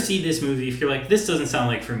you never see this movie, if you're like, this doesn't sound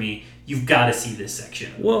like for me, you've got to see this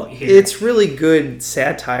section. Well, here. it's really good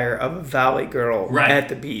satire of a valley girl at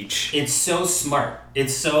the beach. It's so smart.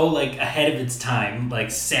 It's so, like, ahead of its time,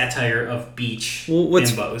 like, satire of beach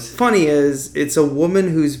What's bimbos. funny is it's a woman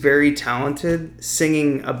who's very talented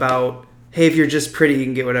singing about, hey, if you're just pretty, you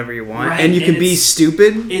can get whatever you want. Right, and you can be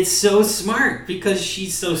stupid. It's so smart because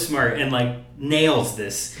she's so smart and, like, nails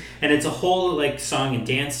this. And it's a whole, like, song and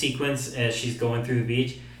dance sequence as she's going through the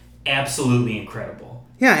beach. Absolutely incredible.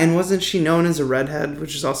 Yeah, and wasn't she known as a redhead,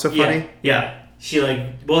 which is also funny? Yeah. She, like,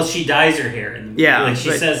 well, she dyes her hair in the movie. Yeah. Like,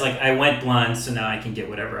 she says, like, I went blonde, so now I can get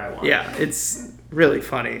whatever I want. Yeah, it's really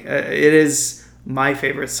funny. It is my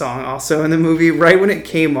favorite song also in the movie. Right when it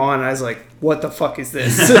came on, I was like, what the fuck is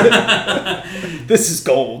this? This is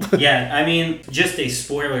gold. Yeah, I mean, just a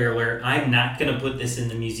spoiler alert, I'm not going to put this in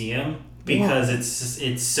the museum because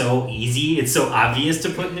it's so easy, it's so obvious to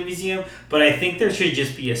put in the museum. But I think there should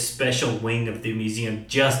just be a special wing of the museum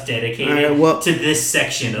just dedicated to this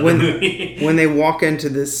section of the movie. When they walk into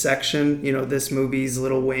this section, this movie's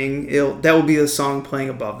little wing, that will be the song playing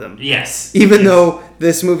above them. Yes. Even though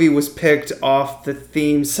this movie was picked off the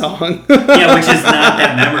theme song. Yeah, which is not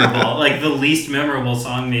that memorable. Like, the least memorable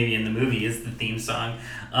song maybe in the movie is the theme song.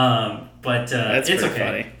 But That's it's pretty okay.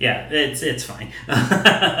 funny. Yeah, it's fine.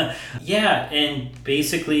 Yeah, and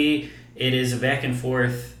basically it is a back and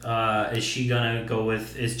forth. Is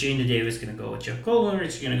Gina Davis gonna go with Jeff Goldblum, or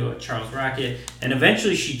is she gonna go with Charles Rocket? And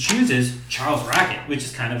eventually she chooses Charles Rocket, which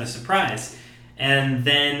is kind of a surprise. And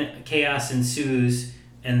then chaos ensues,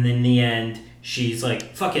 and in the end she's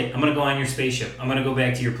like, fuck it, I'm gonna go on your spaceship. I'm gonna go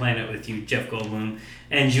back to your planet with you, Jeff Goldblum.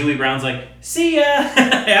 And Julie Brown's like, see ya,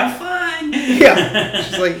 have fun. Yeah,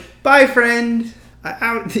 she's like, bye, friend.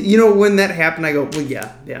 When that happened, I go, well,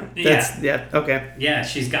 yeah, okay. Yeah,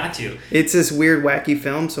 she's got to. It's this weird, wacky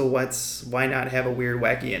film, so why not have a weird,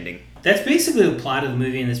 wacky ending? That's basically the plot of the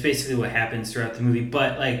movie, and that's basically what happens throughout the movie.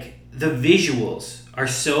 But, like, the visuals are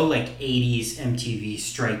so, like, 80s MTV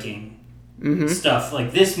striking stuff.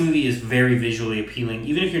 Like, this movie is very visually appealing.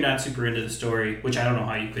 Even if you're not super into the story, which I don't know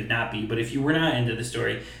how you could not be, but if you were not into the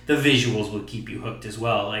story, the visuals will keep you hooked as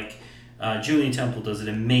well. Like, Julian Temple does an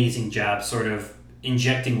amazing job sort of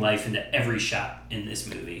injecting life into every shot in this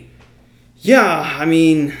movie. Yeah, I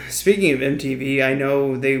mean, speaking of MTV, I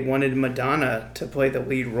know they wanted Madonna to play the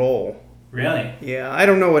lead role. Really? Yeah, I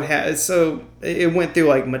don't know what happened. So it went through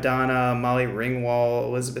like Madonna, Molly Ringwald,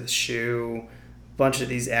 Elizabeth Shue, a bunch of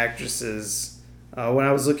these actresses. When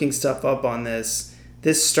I was looking stuff up on this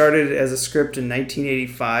started as a script in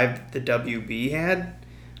 1985 that the WB had.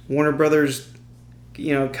 Warner Brothers,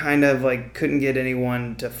 kind of like couldn't get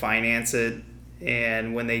anyone to finance it.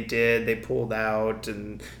 And when they did, they pulled out.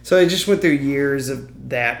 And so I just went through years of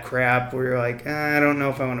that crap where you're like, I don't know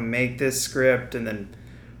if I want to make this script. And then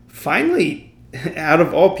finally, out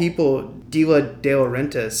of all people, Dila De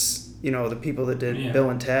Laurentiis, the people that did Bill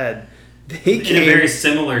and Ted, they came. In a very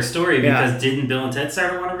similar story, because didn't Bill and Ted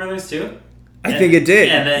start at Warner Brothers too? I think it did.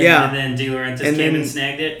 And then De Laurentiis came and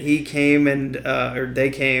snagged it? He came or they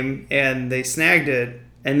came and they snagged it.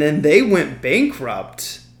 And then they went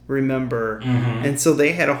bankrupt. Remember, and so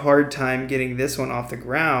they had a hard time getting this one off the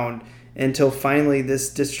ground until finally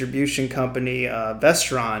this distribution company,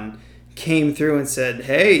 Vestron, came through and said,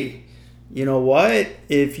 hey, you know what,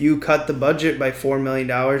 if you cut the budget by $4 million,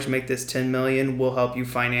 make this $10 million, we'll help you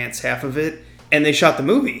finance half of it. And they shot the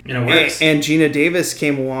movie. And it works. And Gina Davis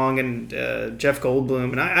came along, and Jeff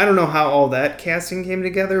Goldblum, and I don't know how all that casting came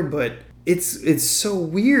together, but it's so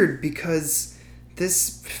weird because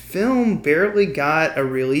this film barely got a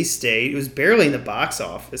release date. It was barely in the box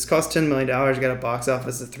office. It cost $10 million, got a box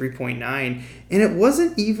office of 3.9, and it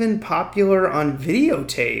wasn't even popular on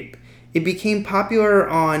videotape. It became popular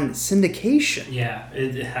on syndication. Yeah,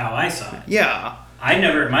 how I saw it. Yeah.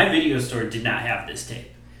 My video store did not have this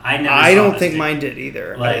tape. I don't think mine did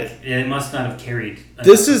either. It must not have carried.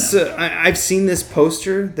 This is I've seen this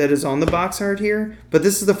poster that is on the box art here, but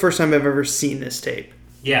this is the first time I've ever seen this tape.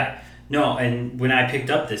 Yeah. No, and when I picked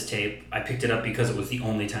up this tape, I picked it up because it was the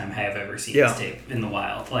only time I have ever seen this tape in the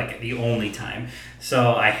wild. Like, the only time.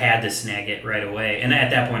 So I had to snag it right away. And at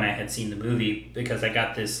that point, I had seen the movie because I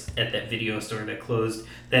got this at that video store that closed.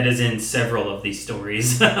 That is in several of these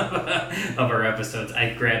stories of our episodes.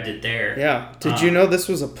 I grabbed it there. Yeah. Did you know this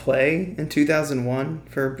was a play in 2001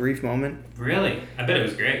 for a brief moment? Really? I bet it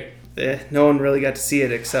was great. No one really got to see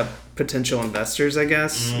it except potential investors, I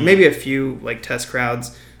guess. Maybe a few, like, test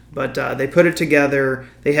crowds. But they put it together.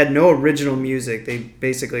 They had no original music. They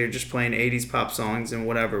basically are just playing 80s pop songs and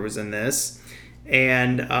whatever was in this.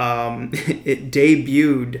 And it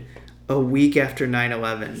debuted a week after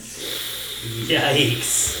 9/11.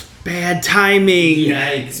 Yikes. Bad timing.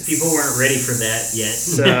 Yikes. People weren't ready for that yet.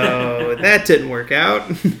 So that didn't work out.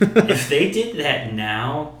 If they did that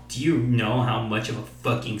now, do you know how much of a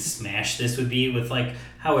fucking smash this would be with, like,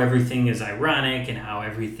 how everything is ironic and how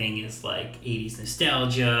everything is, like, 80s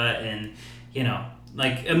nostalgia and,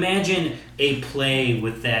 like, imagine a play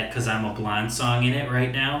with that 'Cause I'm a Blonde song in it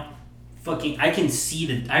right now. Fucking, I can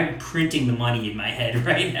see I'm printing the money in my head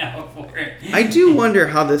right now for it. I do wonder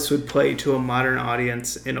how this would play to a modern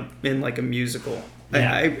audience in like a musical.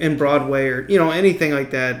 Yeah. In Broadway or, anything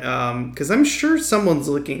like that. Because I'm sure someone's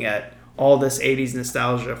looking at all this 80s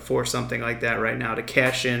nostalgia for something like that right now to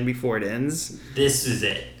cash in before it ends. This is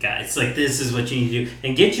it, guys. Like, this is what you need to do.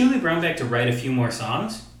 And get Julie Brown back to write a few more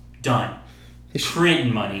songs. Done.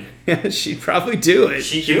 Printing money. She'd probably do it.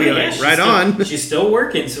 She'd do it, right on. She's still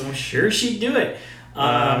working, so I'm sure she'd do it.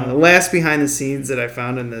 The last behind the scenes that I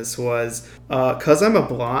found in this was "'Cause I'm a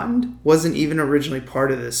Blonde" wasn't even originally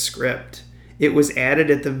part of this script. It was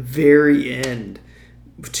added at the very end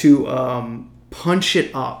to punch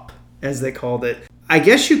it up, as they called it. I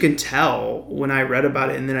guess you can tell when I read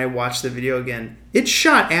about it and then I watched the video again. It's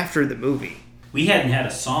shot after the movie. We hadn't had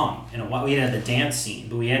a song in a while. We had the dance scene,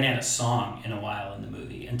 but we hadn't had a song in a while in the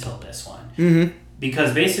movie until this one. Mm-hmm.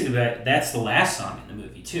 Because basically that's the last song in the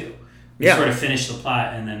movie too. We sort of finish the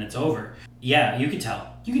plot and then it's over. Yeah, you could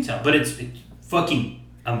tell. But it's fucking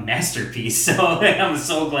a masterpiece. So I'm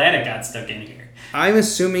so glad it got stuck in here. I'm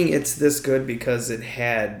assuming it's this good because it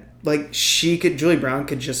had... Like, Julie Brown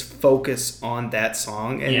could just focus on that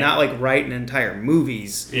song and not, like, write an entire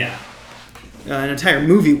movie's... Yeah. An entire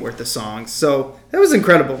movie worth of songs. So, that was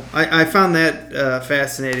incredible. I found that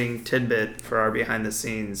fascinating tidbit for our behind the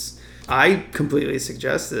scenes. I completely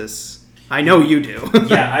suggest this. I know you do.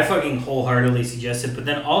 Yeah, I fucking wholeheartedly suggest it. But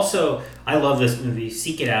then also, I love this movie.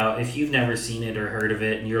 Seek it out. If you've never seen it or heard of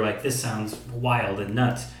it and you're like, this sounds wild and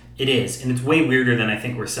nuts... It is, and it's way weirder than I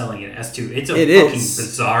think we're selling it as to. It's a fucking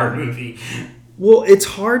bizarre movie. Well, it's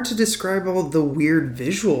hard to describe all the weird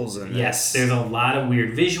visuals in this. Yes, there's a lot of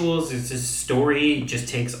weird visuals. It's this story just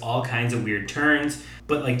takes all kinds of weird turns,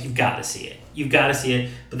 but like you've got to see it.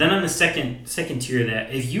 But then on the second tier of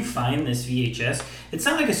that, if you find this VHS, it's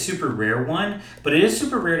not like a super rare one, but it is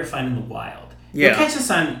super rare to find in the wild. Yeah. You'll catch this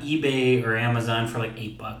on eBay or Amazon for like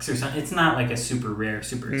 $8 or something. It's not like a super rare,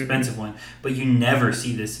 super expensive one, but you never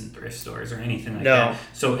see this in thrift stores or anything like that.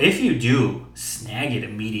 So if you do, snag it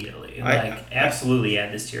immediately. Absolutely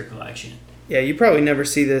add this to your collection. Yeah, you probably never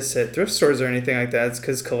see this at thrift stores or anything like that. It's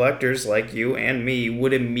because collectors like you and me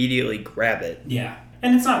would immediately grab it. Yeah.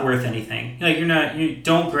 And it's not worth anything. Like you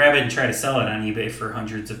don't grab it and try to sell it on eBay for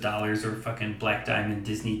hundreds of dollars or fucking Black Diamond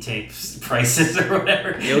Disney tapes prices or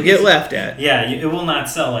whatever. You'll get laughed at. Yeah, it will not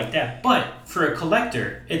sell like that. But for a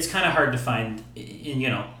collector, it's kind of hard to find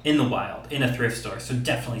in the wild, in a thrift store. So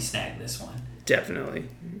definitely snag this one. Definitely.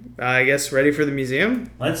 I guess ready for the museum?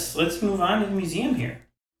 Let's move on to the museum here.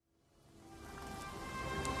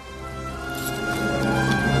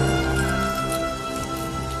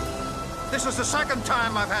 This is the second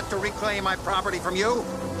time I've had to reclaim my property from you.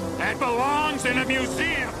 That belongs in a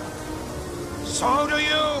museum. So do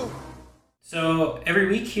you. So every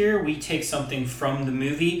week here, we take something from the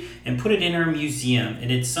movie and put it in our museum. And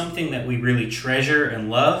it's something that we really treasure and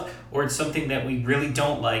love, or it's something that we really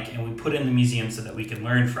don't like, and we put in the museum so that we can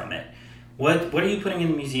learn from it. What are you putting in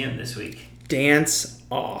the museum this week? Dance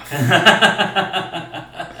Off.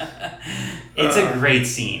 It's a great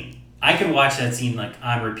scene. I could watch that scene like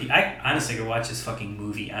on repeat. I honestly could watch this fucking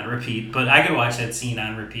movie on repeat, but I could watch that scene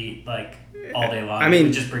on repeat like all day long. I mean, it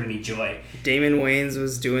would just bring me joy. Damon Wayans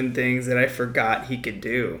was doing things that I forgot he could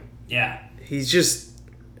do. Yeah. He's just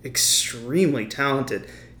extremely talented.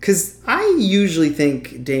 Because I usually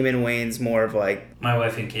think Damon Wayans more of like... My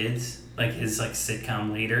Wife and Kids, like his like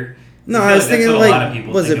sitcom later. No, I was thinking like,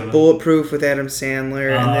 was it Bulletproof with Adam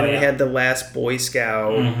Sandler? And then we had The Last Boy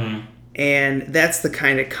Scout. Mm-hmm. And that's the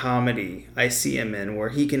kind of comedy I see him in, where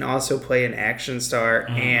he can also play an action star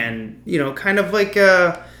and, kind of like,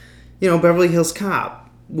 Beverly Hills Cop,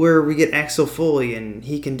 where we get Axel Foley and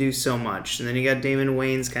he can do so much. And then you got Damon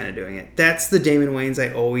Wayans kind of doing it. That's the Damon Wayans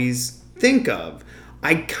I always think of.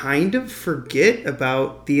 I kind of forget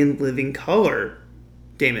about the In Living Color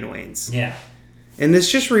Damon Wayans. Yeah. And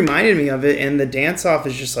this just reminded me of it, and the dance-off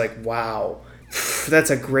is just like, wow. That's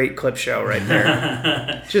a great clip show right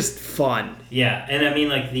there. Just fun. Yeah, and I mean,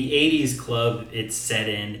 like, the 80s club it's set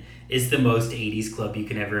in is the most 80s club you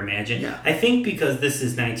can ever imagine. Yeah. I think because this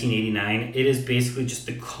is 1989, it is basically just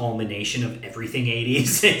the culmination of everything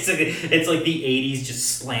 80s. It's like the 80s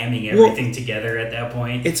just slamming everything together at that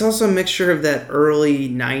point. It's also a mixture of that early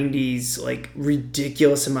 90s, like,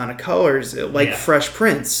 ridiculous amount of colors, like Fresh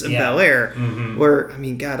Prince of Bel-Air, where, I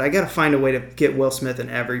mean, God, I gotta find a way to get Will Smith in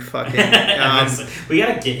every fucking... we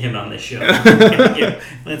gotta get him on the show.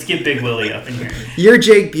 Let's get Big Willie up in here. You're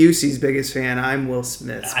Jake Busey's biggest fan. I'm Will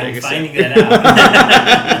Smith's biggest fan. Finding that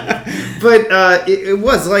out. But it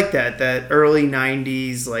was like that early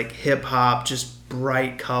 90s, like, hip-hop, just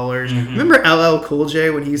bright colors. Remember LL Cool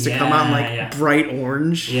J when he used to come out in, like, bright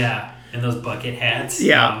orange? Yeah, and those bucket hats.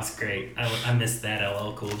 Yeah. That was great. I miss that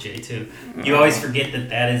LL Cool J, too. You always forget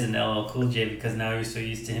that is an LL Cool J because now you're so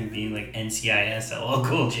used to him being, like, NCIS LL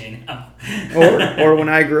Cool J now. or when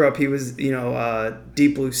I grew up, he was,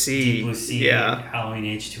 Deep Blue Sea. Deep Blue Sea, Halloween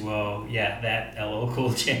H2O. Yeah, that LL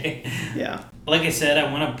Cool J. Yeah. Like I said,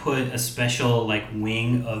 I want to put a special like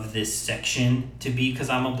wing of this section to be because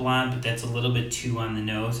I'm a blonde, but that's a little bit too on the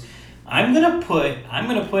nose. I'm gonna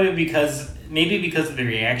put it because maybe because of the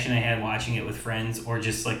reaction I had watching it with friends, or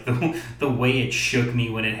just like the way it shook me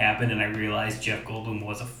when it happened and I realized Jeff Goldblum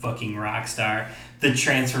was a fucking rock star, the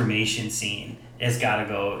transformation scene has got to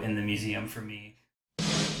go in the museum for me.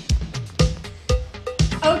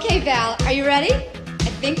 Okay, Val, are you ready?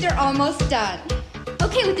 I think they're almost done.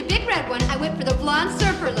 Okay, with the big red one, I went for the blonde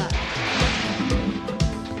surfer look.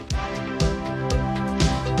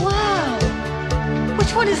 Wow!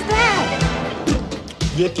 Which one is that?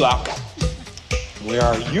 Good luck. We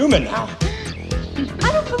are human now.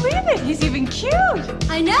 I don't believe it. He's even cute.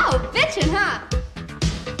 I know, bitchin', huh?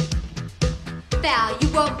 Val, you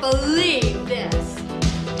won't believe this.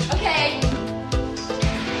 Okay.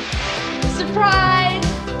 Surprise!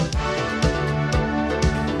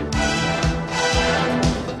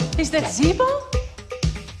 Is that Zeebo?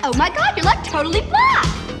 Oh my god, you're like totally black!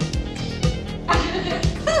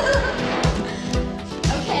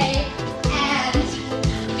 Okay, and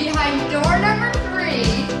behind door number 3,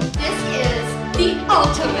 this is the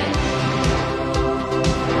ultimate.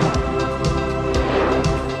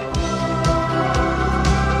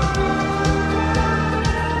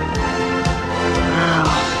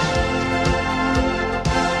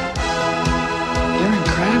 They're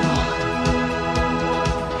incredible.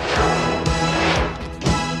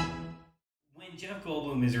 When Jeff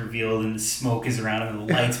Goldblum is revealed and the smoke is around him and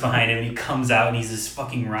the lights behind him and he comes out and he's this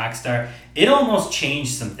fucking rock star, it almost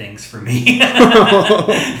changed some things for me.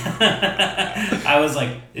 I was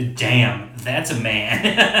like, damn, that's a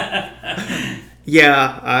man.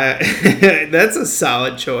 Yeah, that's a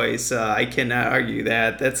solid choice. I cannot argue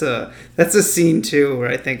that. That's a scene too where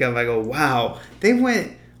I think of, I go, wow, they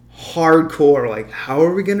went hardcore. Like, how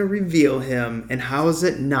are we going to reveal him, and how is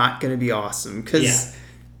it not going to be awesome? Because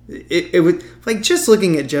it would, like, just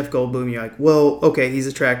looking at Jeff Goldblum, you're like, well, okay, he's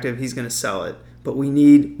attractive, he's going to sell it, but we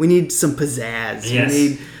need some pizzazz. Yes,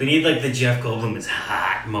 we need like the Jeff Goldblum is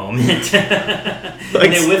hot moment.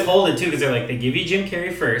 And they withhold it too, because they're like, they give you Jim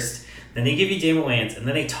Carrey first, then they give you Damon Wayans, and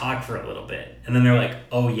then they talk for a little bit, and then they're like,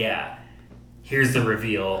 oh yeah, here's the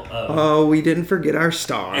reveal of... Oh, we didn't forget our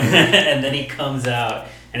star. And then he comes out,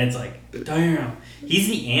 and it's like, damn. He's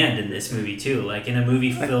the and in this movie too. Like, in a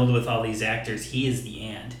movie filled with all these actors, he is the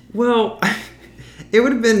and. Well, it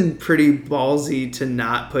would have been pretty ballsy to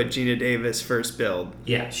not put Gina Davis first billed.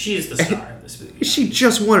 Yeah, she's the star of this movie. She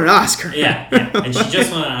just won an Oscar. Yeah, and she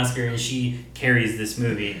just won an Oscar, and she carries this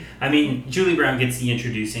movie. I mean, Julie Brown gets the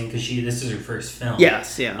introducing because this is her first film.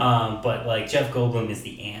 Yes, yeah. But like Jeff Goldblum is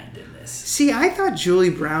the and in this. See, I thought Julie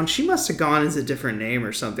Brown, she must have gone as a different name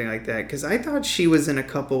or something like that, because I thought she was in a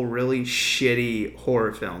couple really shitty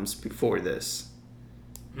horror films before this.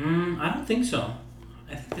 I don't think so.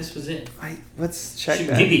 I think this was it. Let's check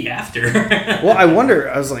that. Maybe after. Well, I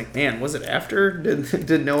wonder. I was like, man, was it after?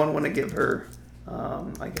 Did no one want to give her?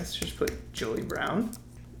 I guess just put Julie Brown.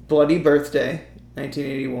 Bloody Birthday,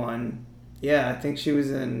 1981. Yeah, I think she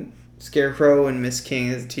was in Scarecrow and Miss King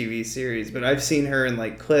as a TV series, but I've seen her in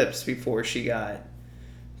like clips before she got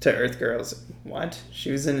to Earth Girls. What?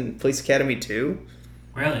 She was in Police Academy 2?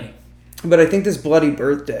 Really? But I think this Bloody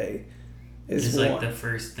Birthday is like the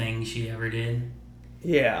first thing she ever did.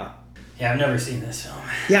 Yeah. Yeah, I've never seen this film.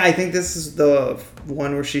 Yeah, I think this is the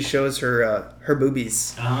one where she shows her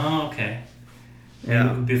boobies. Oh, okay.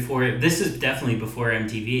 Yeah. This is definitely before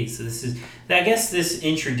MTV. So this is, I guess, this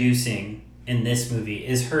introducing in this movie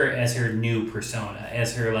is her as her new persona,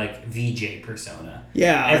 as her like VJ persona.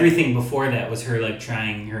 Yeah. Everything before that was her like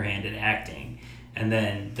trying her hand at acting, and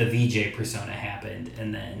then the VJ persona happened,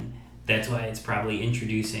 and then that's why it's probably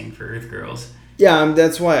introducing for Earth Girls. Yeah,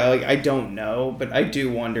 that's why I don't know, but I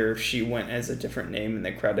do wonder if she went as a different name in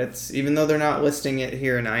the credits, even though they're not listing it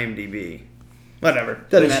here in IMDb. Whatever,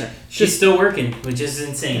 doesn't matter. She's still working, which is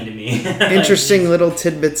insane to me. Interesting little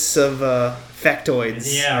tidbits of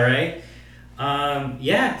factoids. Yeah, right.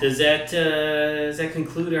 Does that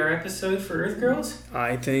conclude our episode for Earth Girls?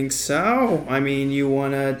 I think so. I mean, you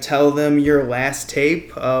want to tell them your last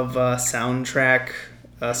tape of soundtrack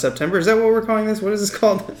September? Is that what we're calling this? What is this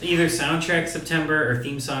called? Either soundtrack September or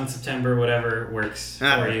theme song September, whatever works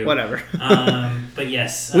for you. Whatever. But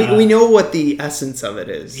yes, we know what the essence of it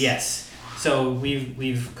is. Yes. So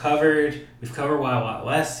we've covered Wild Wild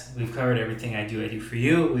West. We've covered Everything I Do for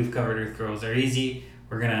You. We've covered Earth Girls Are Easy.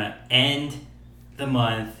 We're gonna end the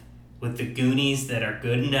month with the Goonies that are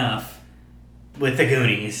good enough. With the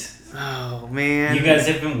Goonies. Oh, man. You guys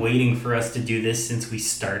have been waiting for us to do this since we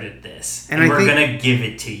started this. And we're going to give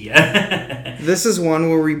it to you. This is one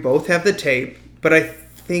where we both have the tape, but I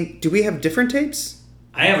think... Do we have different tapes?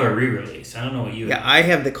 I have a re-release. I don't know what you have. Yeah, I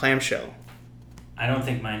have the clamshell. I don't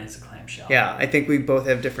think mine is a clamshell. Yeah, I think we both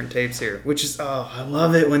have different tapes here, which is, I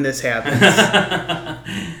love it when this happens.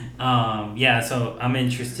 Yeah, so I'm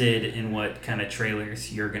interested in what kind of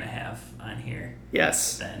trailers you're going to have on here.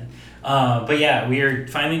 Yes. Then. But yeah, we are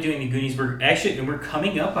finally doing the Goonies. We're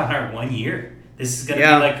coming up on our 1 year. This is going to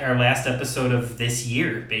be like our last episode of this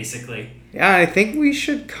year, basically. Yeah, I think we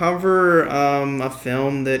should cover a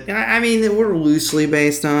film that, that we're loosely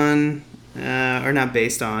based on, or not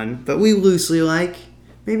based on, but we loosely like.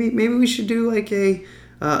 Maybe we should do like a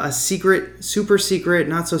secret, super secret,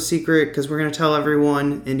 not so secret, because we're going to tell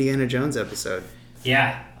everyone Indiana Jones episode.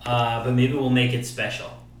 Yeah, but maybe we'll make it special.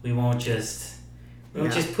 We won't just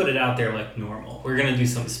put it out there like normal. We're going to do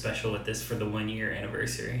something special with this for the 1 year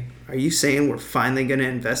anniversary. Are you saying we're finally going to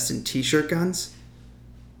invest in t-shirt guns?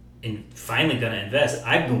 And finally going to invest.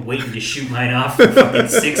 I've been waiting to shoot mine off for fucking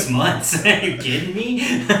 6 months. Are you kidding me?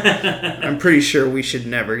 I'm pretty sure we should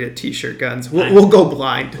never get t-shirt guns. We'll go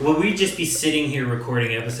blind. Well, we'd just be sitting here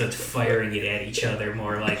recording episodes firing it at each other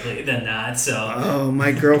more likely than not, so... Oh,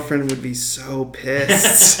 my girlfriend would be so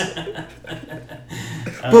pissed.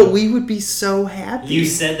 But we would be so happy. You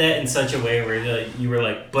said that in such a way where you were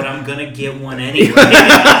like, but I'm going to get one anyway.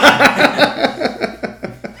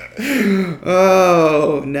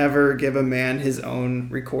 Oh, never give a man his own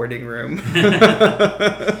recording room.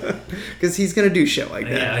 Because he's going to do shit like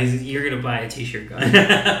that. Yeah, you're going to buy a t-shirt gun.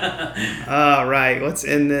 All right, let's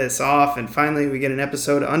end this off. And finally, we get an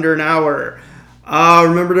episode under an hour.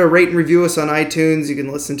 Remember to rate and review us on iTunes. You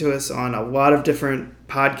can listen to us on a lot of different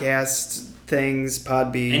podcast things,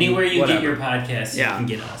 Podbean. Anywhere you get your podcasts, you can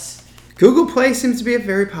get us. Google Play seems to be a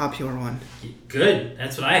very popular one. Good.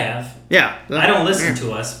 That's what I have. Yeah. I don't listen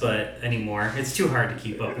to us anymore. It's too hard to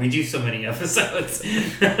keep up. We do so many episodes.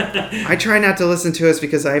 I try not to listen to us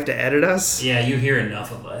because I have to edit us. Yeah, you hear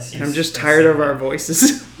enough of us. I'm just tired of our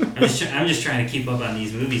voices. I'm just trying to keep up on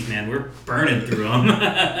these movies, man. We're burning through them.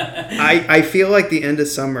 I feel like the end of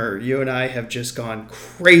summer, you and I have just gone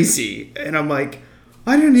crazy. And I'm like,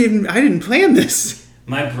 I didn't plan this.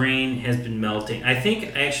 My brain has been melting. I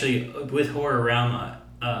think actually with Horrorama,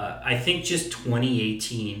 I think just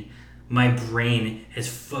 2018, my brain has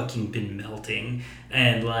fucking been melting,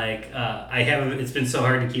 and it's been so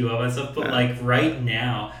hard to keep up on stuff. But like right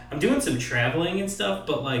now, I'm doing some traveling and stuff,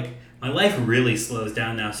 but like my life really slows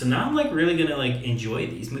down now. So now I'm like really gonna like enjoy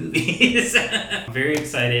these movies. I'm very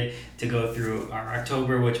excited to go through our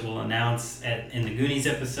October, which we'll announce in the Goonies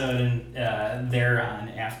episode and thereon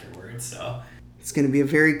afterwards. So. It's going to be a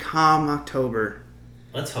very calm October.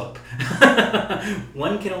 Let's hope.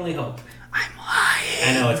 One can only hope. I'm lying.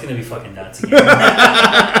 I know, it's going to be fucking nuts again.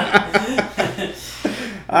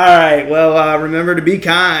 All right, well, remember to be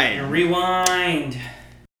kind. And rewind.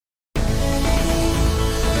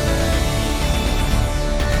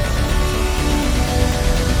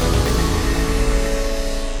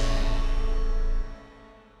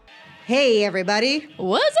 Hey, everybody.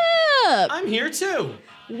 What's up? I'm here, too.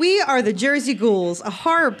 We are the Jersey Ghouls, a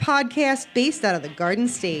horror podcast based out of the Garden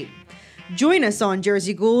State. Join us on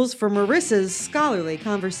Jersey Ghouls for Marissa's scholarly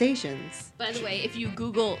conversations. By the way, if you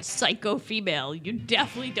Google Psycho female, you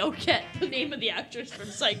definitely don't get the name of the actress from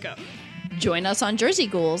Psycho. Join us on Jersey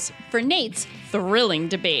Ghouls for Nate's thrilling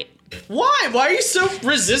debate. Why? Why are you so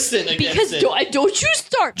resistant against it? Because don't you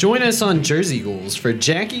start. Join us on Jersey Ghouls for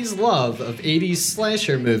Jackie's love of 80s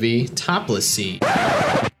slasher movie Topless Scene.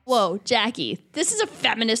 Whoa, Jackie, this is a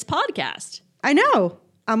feminist podcast. I know.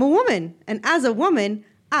 I'm a woman. And as a woman,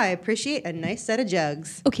 I appreciate a nice set of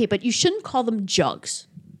jugs. Okay, but you shouldn't call them jugs.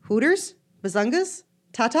 Hooters? Bazungas?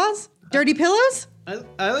 Tatas? Dirty pillows?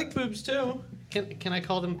 I like boobs too. Can I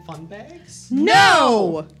call them fun bags?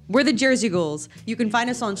 No! We're the Jersey Ghouls. You can find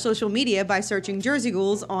us on social media by searching Jersey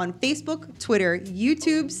Ghouls on Facebook, Twitter,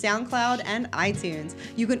 YouTube, SoundCloud, and iTunes.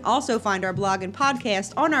 You can also find our blog and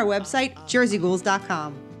podcast on our website,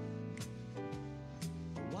 jerseyghouls.com.